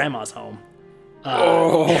 Grandma's home.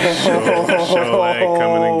 Cholet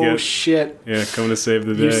coming and get shit. Yeah, coming to save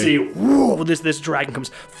the day. You see, whoa, this dragon comes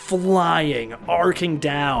flying, arcing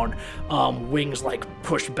down, wings like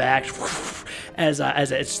pushed back as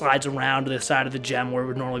it slides around to the side of the gem where it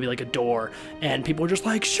would normally be like a door, and people are just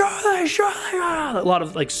like, Cholet! A lot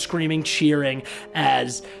of like screaming, cheering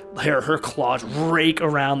as her claws rake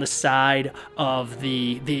around the side of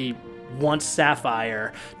the once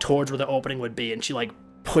sapphire towards where the opening would be, and she like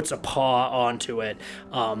puts a paw onto it.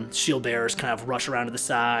 Shield bearers kind of rush around to the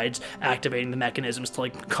sides, activating the mechanisms to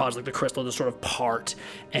like cause like the crystal to sort of part,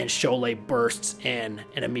 and Cholet bursts in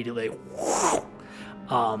and immediately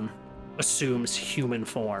assumes human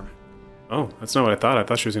form. Oh, that's not what I thought. I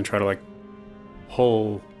thought she was going to try to like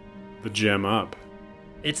pull the gem up.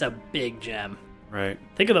 It's a big gem. Right.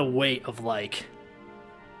 Think of the weight of like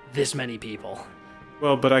this many people.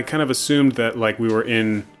 Well, but I kind of assumed that like we were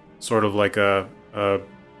in sort of like a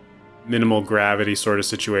minimal gravity sort of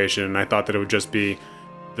situation, and I thought that it would just be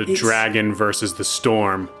the dragon versus the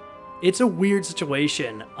storm. It's a weird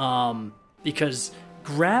situation, because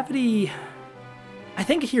gravity, I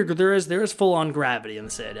think here there is full on gravity in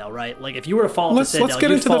the Citadel, right? Like if you were to fall off the Citadel, let's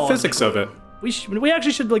get into the physics of it. We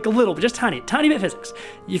actually should like a little, but just tiny bit of physics.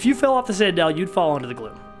 If you fell off the Citadel, you'd fall into the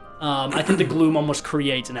gloom. I think the gloom almost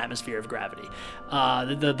creates an atmosphere of gravity.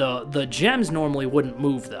 The gems normally wouldn't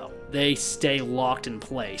move though; they stay locked in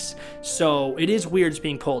place. So it is weird it's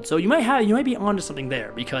being pulled. So you might be onto something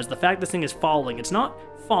there, because the fact this thing is falling, it's not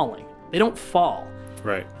falling. They don't fall.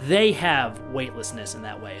 Right. They have weightlessness in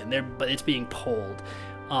that way, but it's being pulled.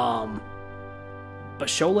 But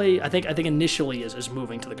Cholet, I think initially is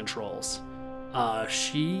moving to the controls.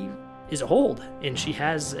 She is a hold, and she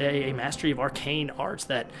has a mastery of arcane arts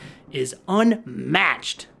that is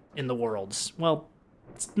unmatched in the worlds. Well,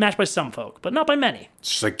 it's matched by some folk, but not by many.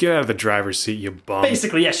 She's like, get out of the driver's seat, you bum.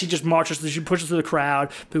 Basically, yeah, she just she pushes through the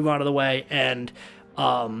crowd, people out of the way, and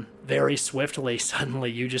very swiftly,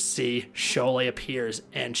 suddenly, you just see Cholet appears,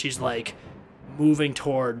 and she's like moving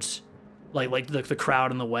towards like the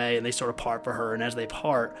crowd in the way, and they sort of part for her, and as they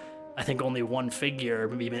part, I think only one figure,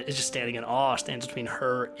 maybe is just standing in awe, stands between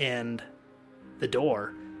her and the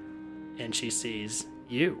door, and she sees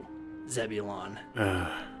you, Zebulon.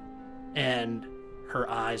 And her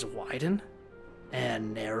eyes widen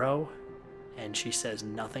and narrow, and she says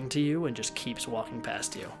nothing to you and just keeps walking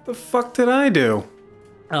past you. The fuck did I do?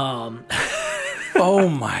 Oh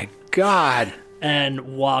my god. And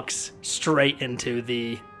walks straight into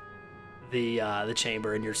the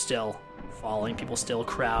chamber, and you're still falling. People still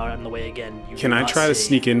crowd on the way again. Can I try to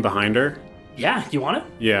sneak in behind her? Yeah, you want it?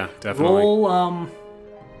 Yeah, definitely. Roll,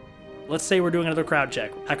 let's say we're doing another crowd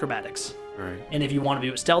check, acrobatics. All right. And if you want to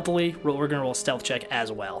do it stealthily, we're going to roll a stealth check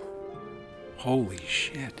as well. Holy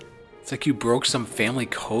shit. It's like you broke some family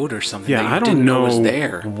code or something that you I don't didn't know was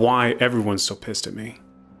there. Why everyone's so pissed at me.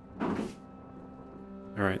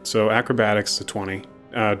 All right, so acrobatics to 20,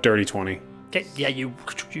 dirty 20. Okay, yeah, you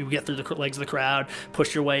get through the legs of the crowd,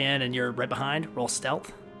 push your way in, and you're right behind. Roll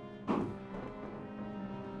stealth.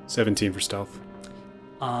 17 for stealth.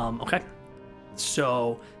 Okay.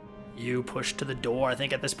 So You push to the door. I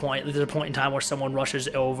think at this point, there's a point in time where someone rushes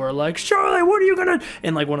over, like, Charlie, what are you gonna?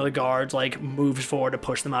 And like one of the guards like moves forward to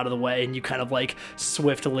push them out of the way, and you kind of like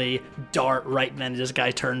swiftly dart right, and then this guy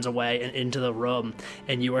turns away and into the room,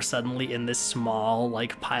 and you are suddenly in this small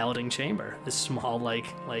like piloting chamber, this small like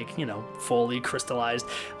fully crystallized.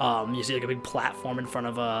 You see like a big platform in front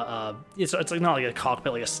of it's like not like a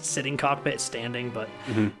cockpit, like a sitting cockpit, it's standing, but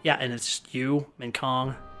yeah, and it's just you,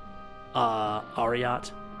 Minkong,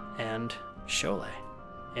 Ariat, and Sholay,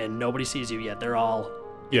 and nobody sees you yet. They're all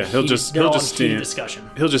he'll just stand. Discussion.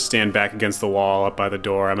 He'll just stand back against the wall up by the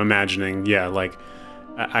door. I'm imagining, like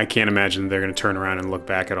I can't imagine they're going to turn around and look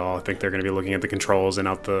back at all. I think they're going to be looking at the controls and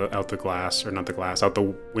out the glass, or not the glass, out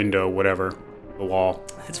the window, whatever, the wall.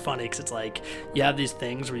 It's funny because it's like you have these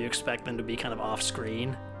things where you expect them to be kind of off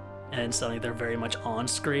screen, and suddenly they're very much on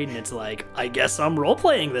screen, and it's like, I guess I'm role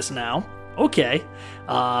playing this now. Okay.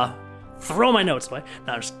 Throw my notes away.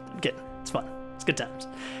 No, I'm just kidding. It's fun. It's good times.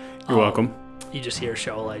 You're welcome. You just hear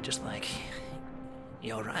Sholay just like,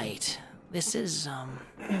 You're right. This is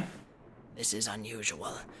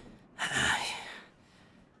unusual.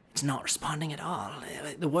 It's not responding at all.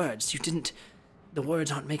 The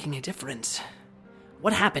words aren't making a difference.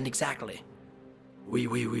 What happened exactly? We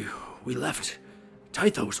left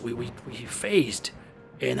Tythos. We phased,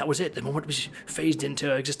 and that was it. The moment we phased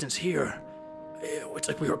into existence here, it's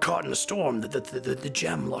like we were caught in a storm. The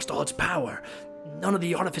gem lost all its power. None of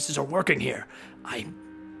the artifices are working here.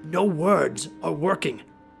 No words are working.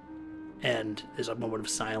 and there's a moment of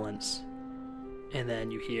silence, and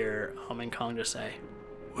then you hear Kong just say,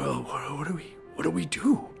 Well, what do we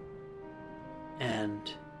do?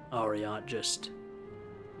 And Ariat just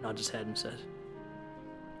nods his head and says,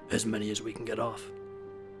 As many as we can get off.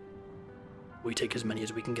 We take as many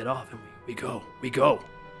as we can get off, and we go.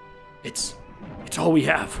 It's all we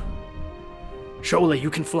have. Sholay,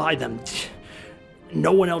 you can fly them.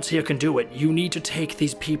 No one else here can do it. You need to take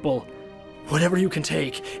these people, whatever you can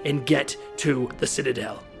take, and get to the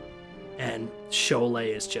Citadel. and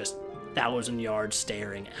Sholay is just 1,000 yards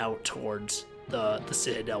staring out towards the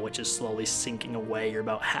Citadel, which is slowly sinking away. You're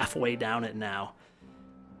about halfway down it now.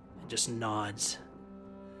 And just nods.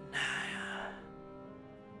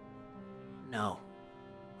 No,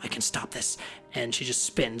 I can stop this. And she just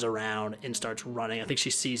spins around and starts running. I think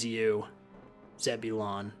she sees you,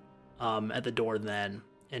 Zebulon, at the door then.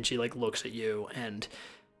 And she looks at you, and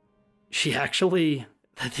she actually,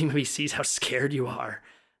 I think maybe sees how scared you are.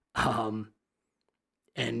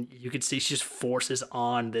 And you can see she just forces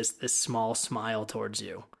on this small smile towards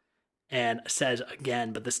you, and says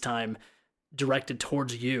again, but this time directed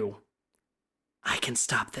towards you, I can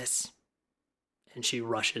stop this. And she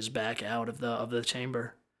rushes back out of the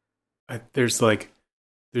chamber. There's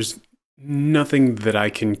nothing that I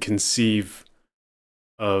can conceive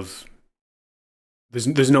of.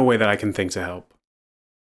 There's no way that I can think to help.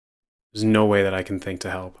 There's no way that I can think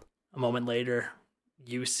to help. A moment later,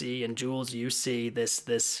 you see, and Jules, you see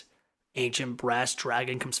this ancient brass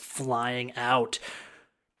dragon comes flying out,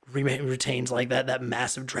 retains that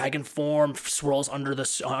massive dragon form, swirls under the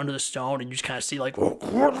stone, and you just kind of see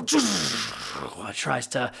tries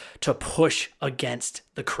to push against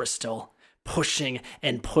the crystal, pushing,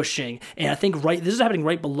 and I think this is happening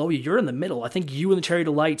right below you. You're in the middle. I think you and the Chariot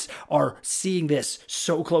of Lights are seeing this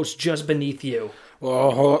so close, just beneath you.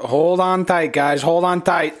 Well, hold on tight, guys. Hold on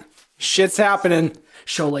tight. Shit's happening.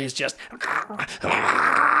 Sholay is just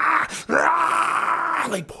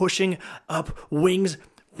pushing up, wings,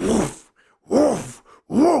 woof, woof,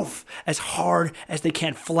 woof, as hard as they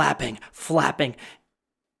can, flapping.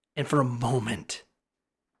 And for a moment,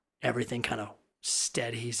 everything kind of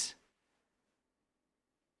steadies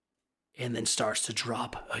and then starts to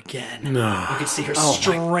drop again. No. You can see her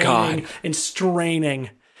straining and straining.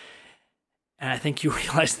 And I think you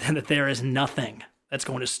realize then that there is nothing that's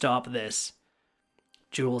going to stop this.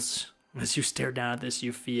 Jules, as you stare down at this,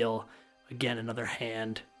 you feel, again, another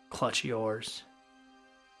hand clutch yours.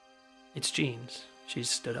 It's Jean's. She's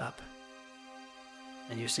stood up.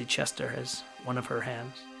 And you see Chester has one of her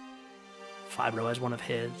hands. Fibro has one of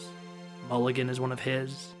his. Mulligan is one of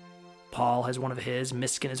his. Paul has one of his.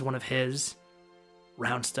 Miskin is one of his.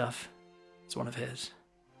 Round Stuff is one of his.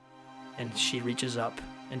 And she reaches up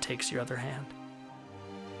and takes your other hand.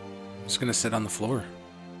 I'm just gonna sit on the floor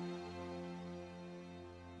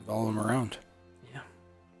with all of them around. Yeah.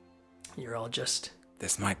 You're all just...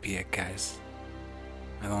 This might be it, guys.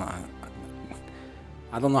 I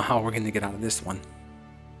don't know how we're gonna get out of this one.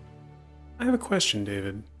 I have a question,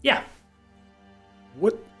 David. Yeah.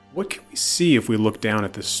 What can we see if we look down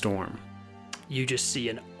at this storm? You just see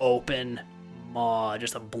an open, maw,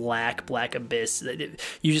 just a black abyss.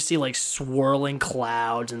 You just see like swirling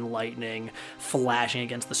clouds and lightning flashing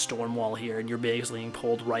against the storm wall here, and you're basically being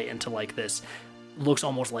pulled right into like this, looks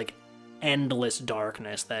almost like endless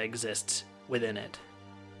darkness that exists within it.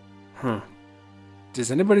 Huh.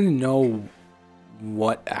 Does anybody know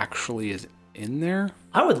what actually is in there?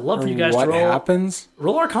 I would love for you guys to what happens?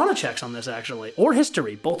 roll Arcana checks on this, actually, or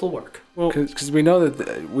History. Both will work. Well, because we know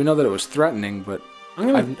that it was threatening, but I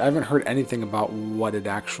haven't heard anything about what it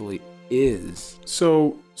actually is.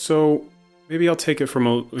 So maybe I'll take it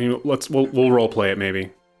from we'll role play it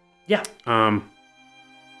maybe. Yeah.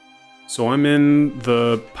 So I'm in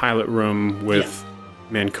the pilot room with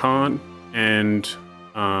Mankan and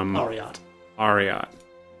Ariat.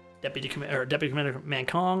 Deputy Commander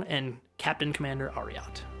Mankong and Captain Commander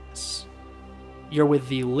Ariat. Yes. You're with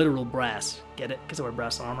the literal brass. Get it? Because I wear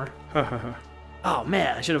brass armor. Oh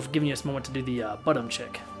man, I should have given you this moment to do the bottom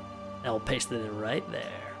check. I'll paste it in right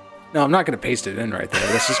there. No, I'm not going to paste it in right there.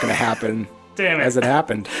 That's just going to happen Damn it. as it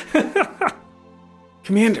happened.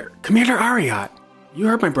 Commander Ariat, you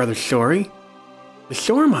heard my brother's story. The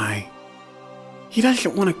Stormeye, he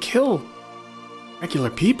doesn't want to kill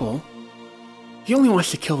regular people. He only wants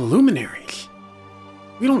to kill the luminaries.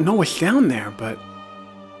 We don't know what's down there, but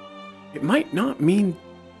it might not mean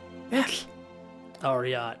death.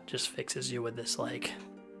 Ariat just fixes you with this like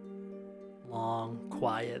long,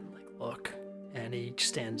 quiet look, and he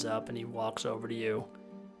stands up and he walks over to you,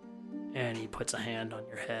 and he puts a hand on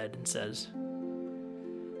your head and says,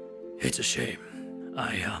 "It's a shame.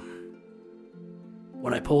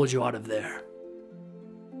 When I pulled you out of there,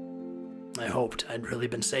 I hoped I'd really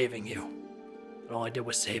been saving you. But all I did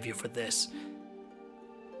was save you for this.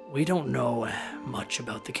 We don't know much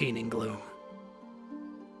about the Keening Gloom,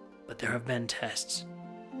 but there have been tests,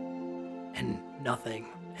 and nothing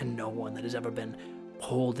and no one that has ever been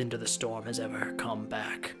pulled into the storm has ever come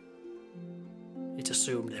back. It's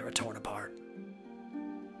assumed they were torn apart.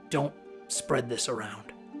 Don't spread this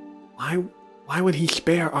around." Why would he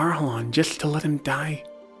spare Arhalan just to let him die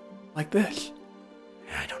like this?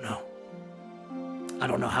 I don't know. I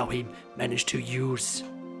don't know how he managed to use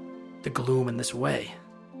the gloom in this way.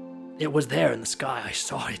 It was there in the sky. I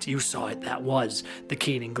saw it. You saw it. That was the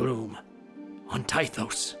Keening Gloom on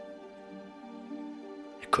Tythos.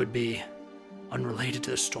 It could be unrelated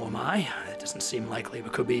to the Storm Eye. It doesn't seem likely,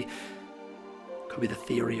 but could be the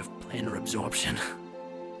theory of planar absorption.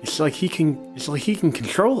 It's like he can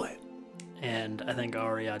control it. And I think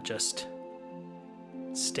Arya just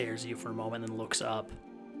stares at you for a moment and looks up,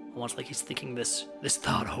 almost like he's thinking this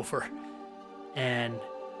thought over. And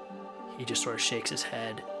he just sort of shakes his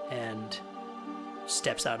head and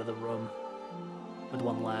steps out of the room with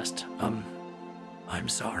one last, "I'm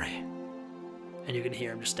sorry." And you can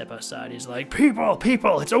hear him just step outside. He's like,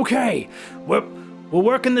 People, it's okay. We're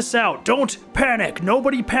working this out. Don't panic.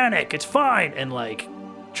 Nobody panic. It's fine." And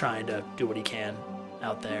trying to do what he can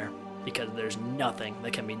out there, because there's nothing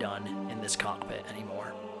that can be done in this cockpit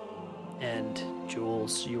anymore. And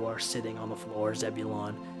Jules, you are sitting on the floor.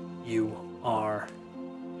 Zebulon, you are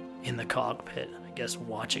in the cockpit, I guess,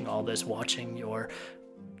 watching all this, watching your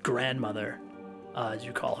grandmother, as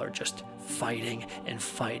you call her, just fighting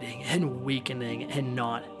and weakening and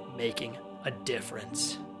not making a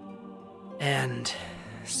difference. And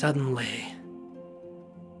suddenly,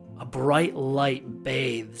 a bright light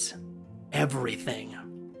bathes everything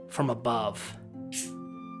from above.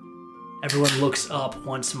 Everyone looks up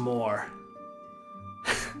once more.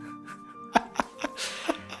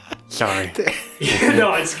 Sorry.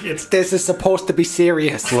 No, it's This is supposed to be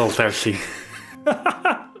serious. A little thirsty.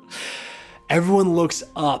 Everyone looks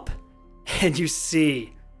up, and you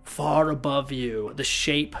see far above you the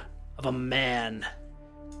shape of a man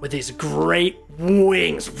with these great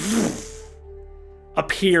wings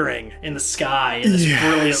appearing in the sky in this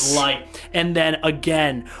brilliant light. And then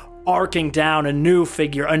again, arcing down, a new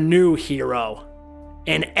figure, a new hero.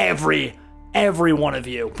 And every one of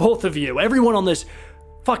you, both of you, everyone on this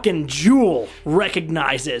fucking jewel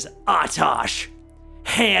recognizes Atash,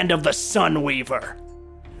 Hand of the Sunweaver,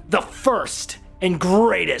 the first and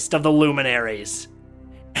greatest of the luminaries.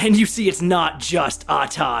 And you see it's not just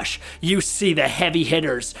Atash. You see the heavy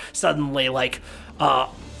hitters suddenly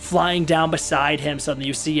flying down beside him. Suddenly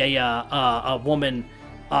you see a woman,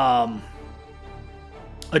 a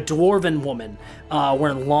dwarven woman,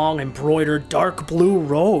 wearing long embroidered dark blue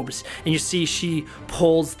robes. And you see she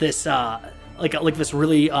pulls this like this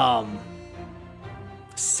really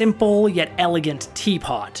simple yet elegant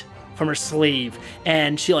teapot from her sleeve,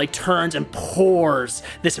 and she like turns and pours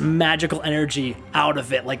this magical energy out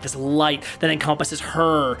of it, like this light that encompasses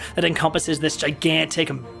her, that encompasses this gigantic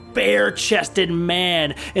bare-chested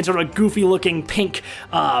man in sort of a goofy-looking pink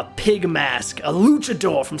pig mask, a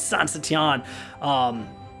luchador from San Setian,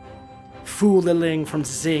 Fu Liling from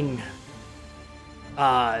Zing,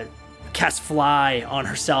 casts fly on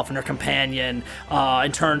herself and her companion,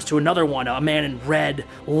 and turns to another one, a man in red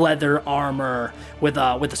leather armor with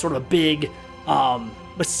a sort of a big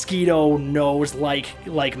mosquito nose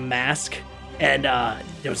like mask, and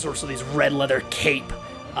sort of these red leather cape.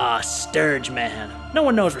 Sturge Man. No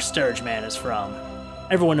one knows where Sturge Man is from.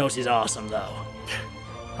 Everyone knows he's awesome though.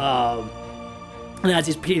 And as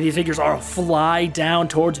these figures all fly down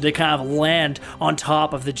towards you, they kind of land on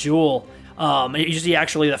top of the jewel. You see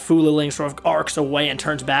actually the Fu Liling sort of arcs away and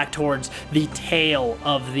turns back towards the tail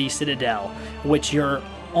of the Citadel, which you're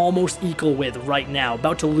almost equal with right now,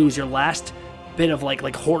 about to lose your last bit of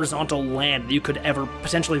like horizontal land that you could ever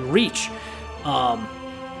potentially reach.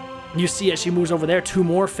 You see as she moves over there, two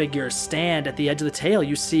more figures stand at the edge of the tail.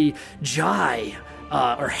 You see Jai,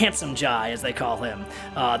 or Handsome Jai as they call him,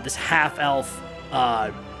 this half-elf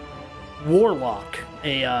warlock.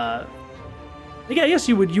 I guess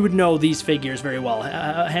you would know these figures very well.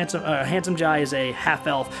 Handsome Jai is a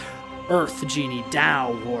half-elf earth genie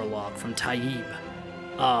Tao warlock from Taib.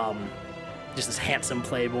 Just this handsome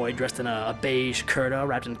playboy dressed in a beige kurta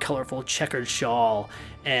wrapped in colorful checkered shawl,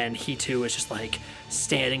 and he too is just like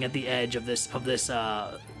standing at the edge of this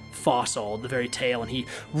fossil, the very tail, and he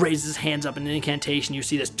raises his hands up in an incantation. You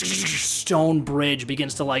see this stone bridge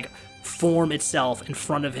begins to like form itself in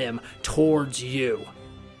front of him towards you.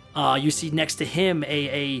 You see next to him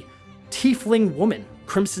a tiefling woman,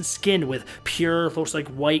 crimson skin with pure, looks like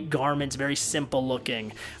white garments, very simple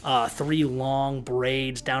looking. 3 long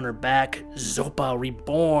braids down her back. Zopa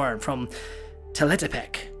Reborn from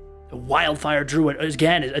Teletepec. A wildfire druid,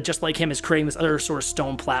 again, just like him, is creating this other sort of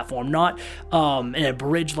stone platform. Not in a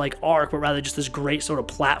bridge-like arc, but rather just this great sort of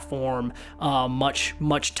platform,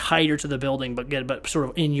 much tighter to the building, but sort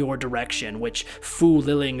of in your direction, which Fu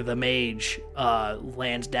Liling the mage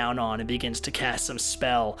lands down on and begins to cast some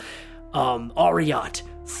spell. Ariat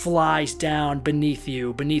flies down beneath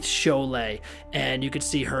Sholay, and you could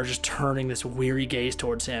see her just turning this weary gaze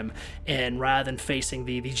towards him, and rather than facing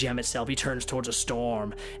the gem itself, he turns towards a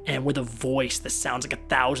storm, and with a voice that sounds like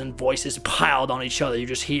 1,000 voices piled on each other, you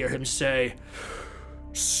just hear him say,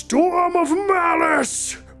 "Storm of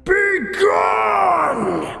malice, be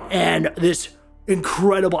gone!" And this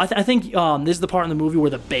incredible, I think this is the part in the movie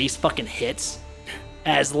where the bass fucking hits,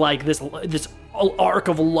 as like this arc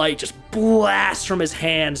of light just blasts from his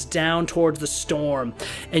hands down towards the storm,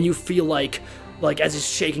 and you feel like as he's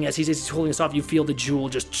shaking, as he's holding this off, you feel the jewel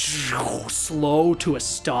just slow to a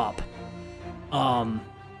stop. And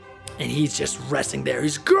he's just resting there.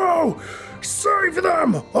 He's, "Go! Save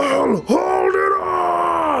them! I'll hold it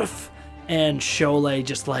off!" And Sholay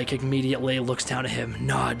just like immediately looks down at him,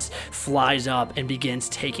 nods, flies up, and begins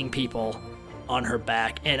taking people on her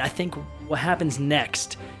back. And I think what happens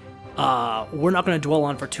next, we're not going to dwell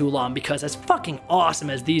on for too long, because as fucking awesome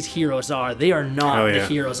as these heroes are, they are not the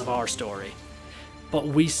heroes of our story. But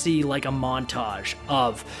we see like a montage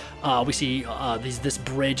of, this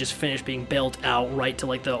bridge is finished being built out right to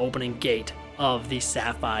like the opening gate of the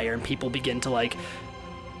Sapphire, and people begin to like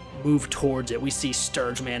move towards it. We see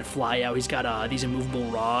Sturge Man fly out. He's got these immovable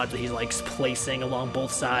rods that he's like placing along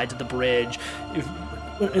both sides of the bridge.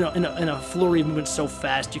 In a flurry of movement so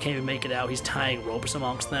fast you can't even make it out, he's tying ropes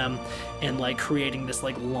amongst them and like creating this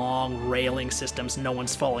like long railing system so no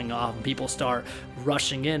one's falling off, and people start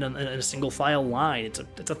rushing in a single file line. It's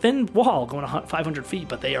a thin wall going 500 feet,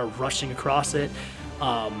 but they are rushing across it,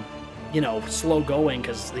 slow going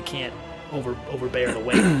because they can't overbear the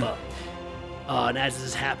weight. But and as this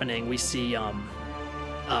is happening, we see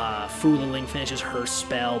Fu Liling finishes her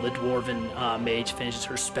spell. The dwarven mage finishes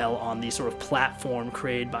her spell on the sort of platform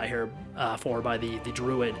created by her by the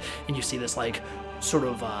druid, and you see this like sort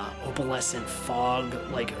of opalescent fog,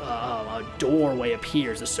 like a doorway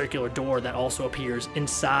appears, a circular door that also appears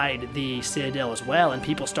inside the Citadel as well, and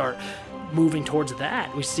people start moving towards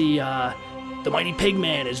that. We see the mighty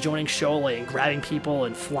Pigman is joining Sholay and grabbing people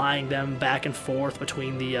and flying them back and forth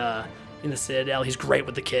between in the Citadel. He's great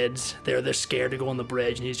with the kids. They're scared to go on the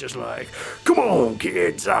bridge, and he's just like, "Come on,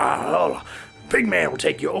 kids, Pigman will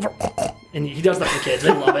take you over." And he does that for the kids.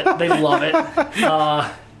 They love it. They love it.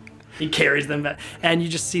 He carries them back, and you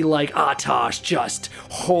just see like Atash just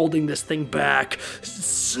holding this thing back,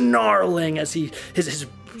 snarling as his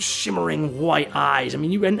shimmering white eyes. I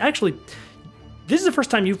mean, and actually, this is the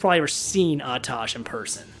first time you've probably ever seen Atash in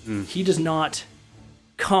person. He does not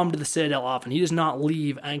come to the Citadel often. He does not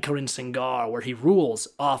leave Ankarin Singar, where he rules,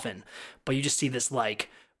 often. But you just see this, like,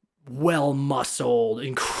 well-muscled,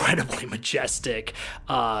 incredibly majestic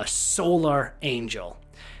solar angel.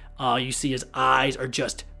 You see his eyes are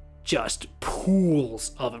just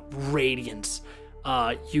pools of radiance.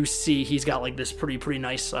 You see he's got like this pretty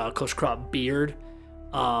nice close crop beard.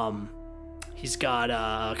 He's got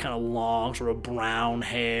kind of long sort of brown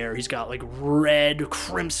hair. He's got like red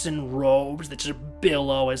crimson robes that just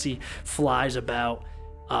billow as he flies about.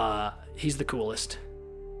 He's the coolest.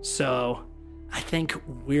 So I think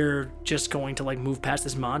we're just going to like move past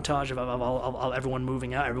this montage of everyone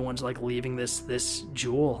moving out. Everyone's like leaving this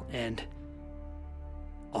jewel, and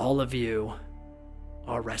all of you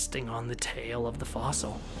are resting on the tail of the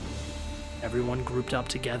fossil. Everyone grouped up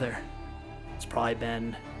together. It's probably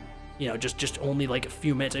been, just only like a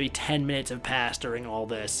few minutes, maybe 10 minutes have passed during all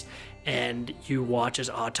this. And you watch as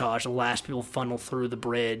Atash, the last people funnel through the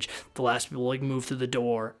bridge, the last people like move through the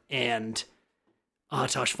door, and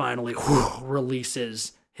Atash finally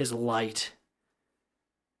releases his light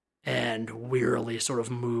and wearily sort of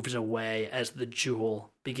moves away as the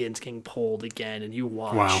jewel begins getting pulled again, and you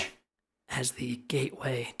watch as the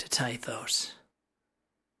gateway to Tythos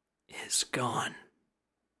is gone.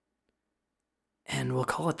 And we'll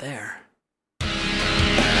call it there.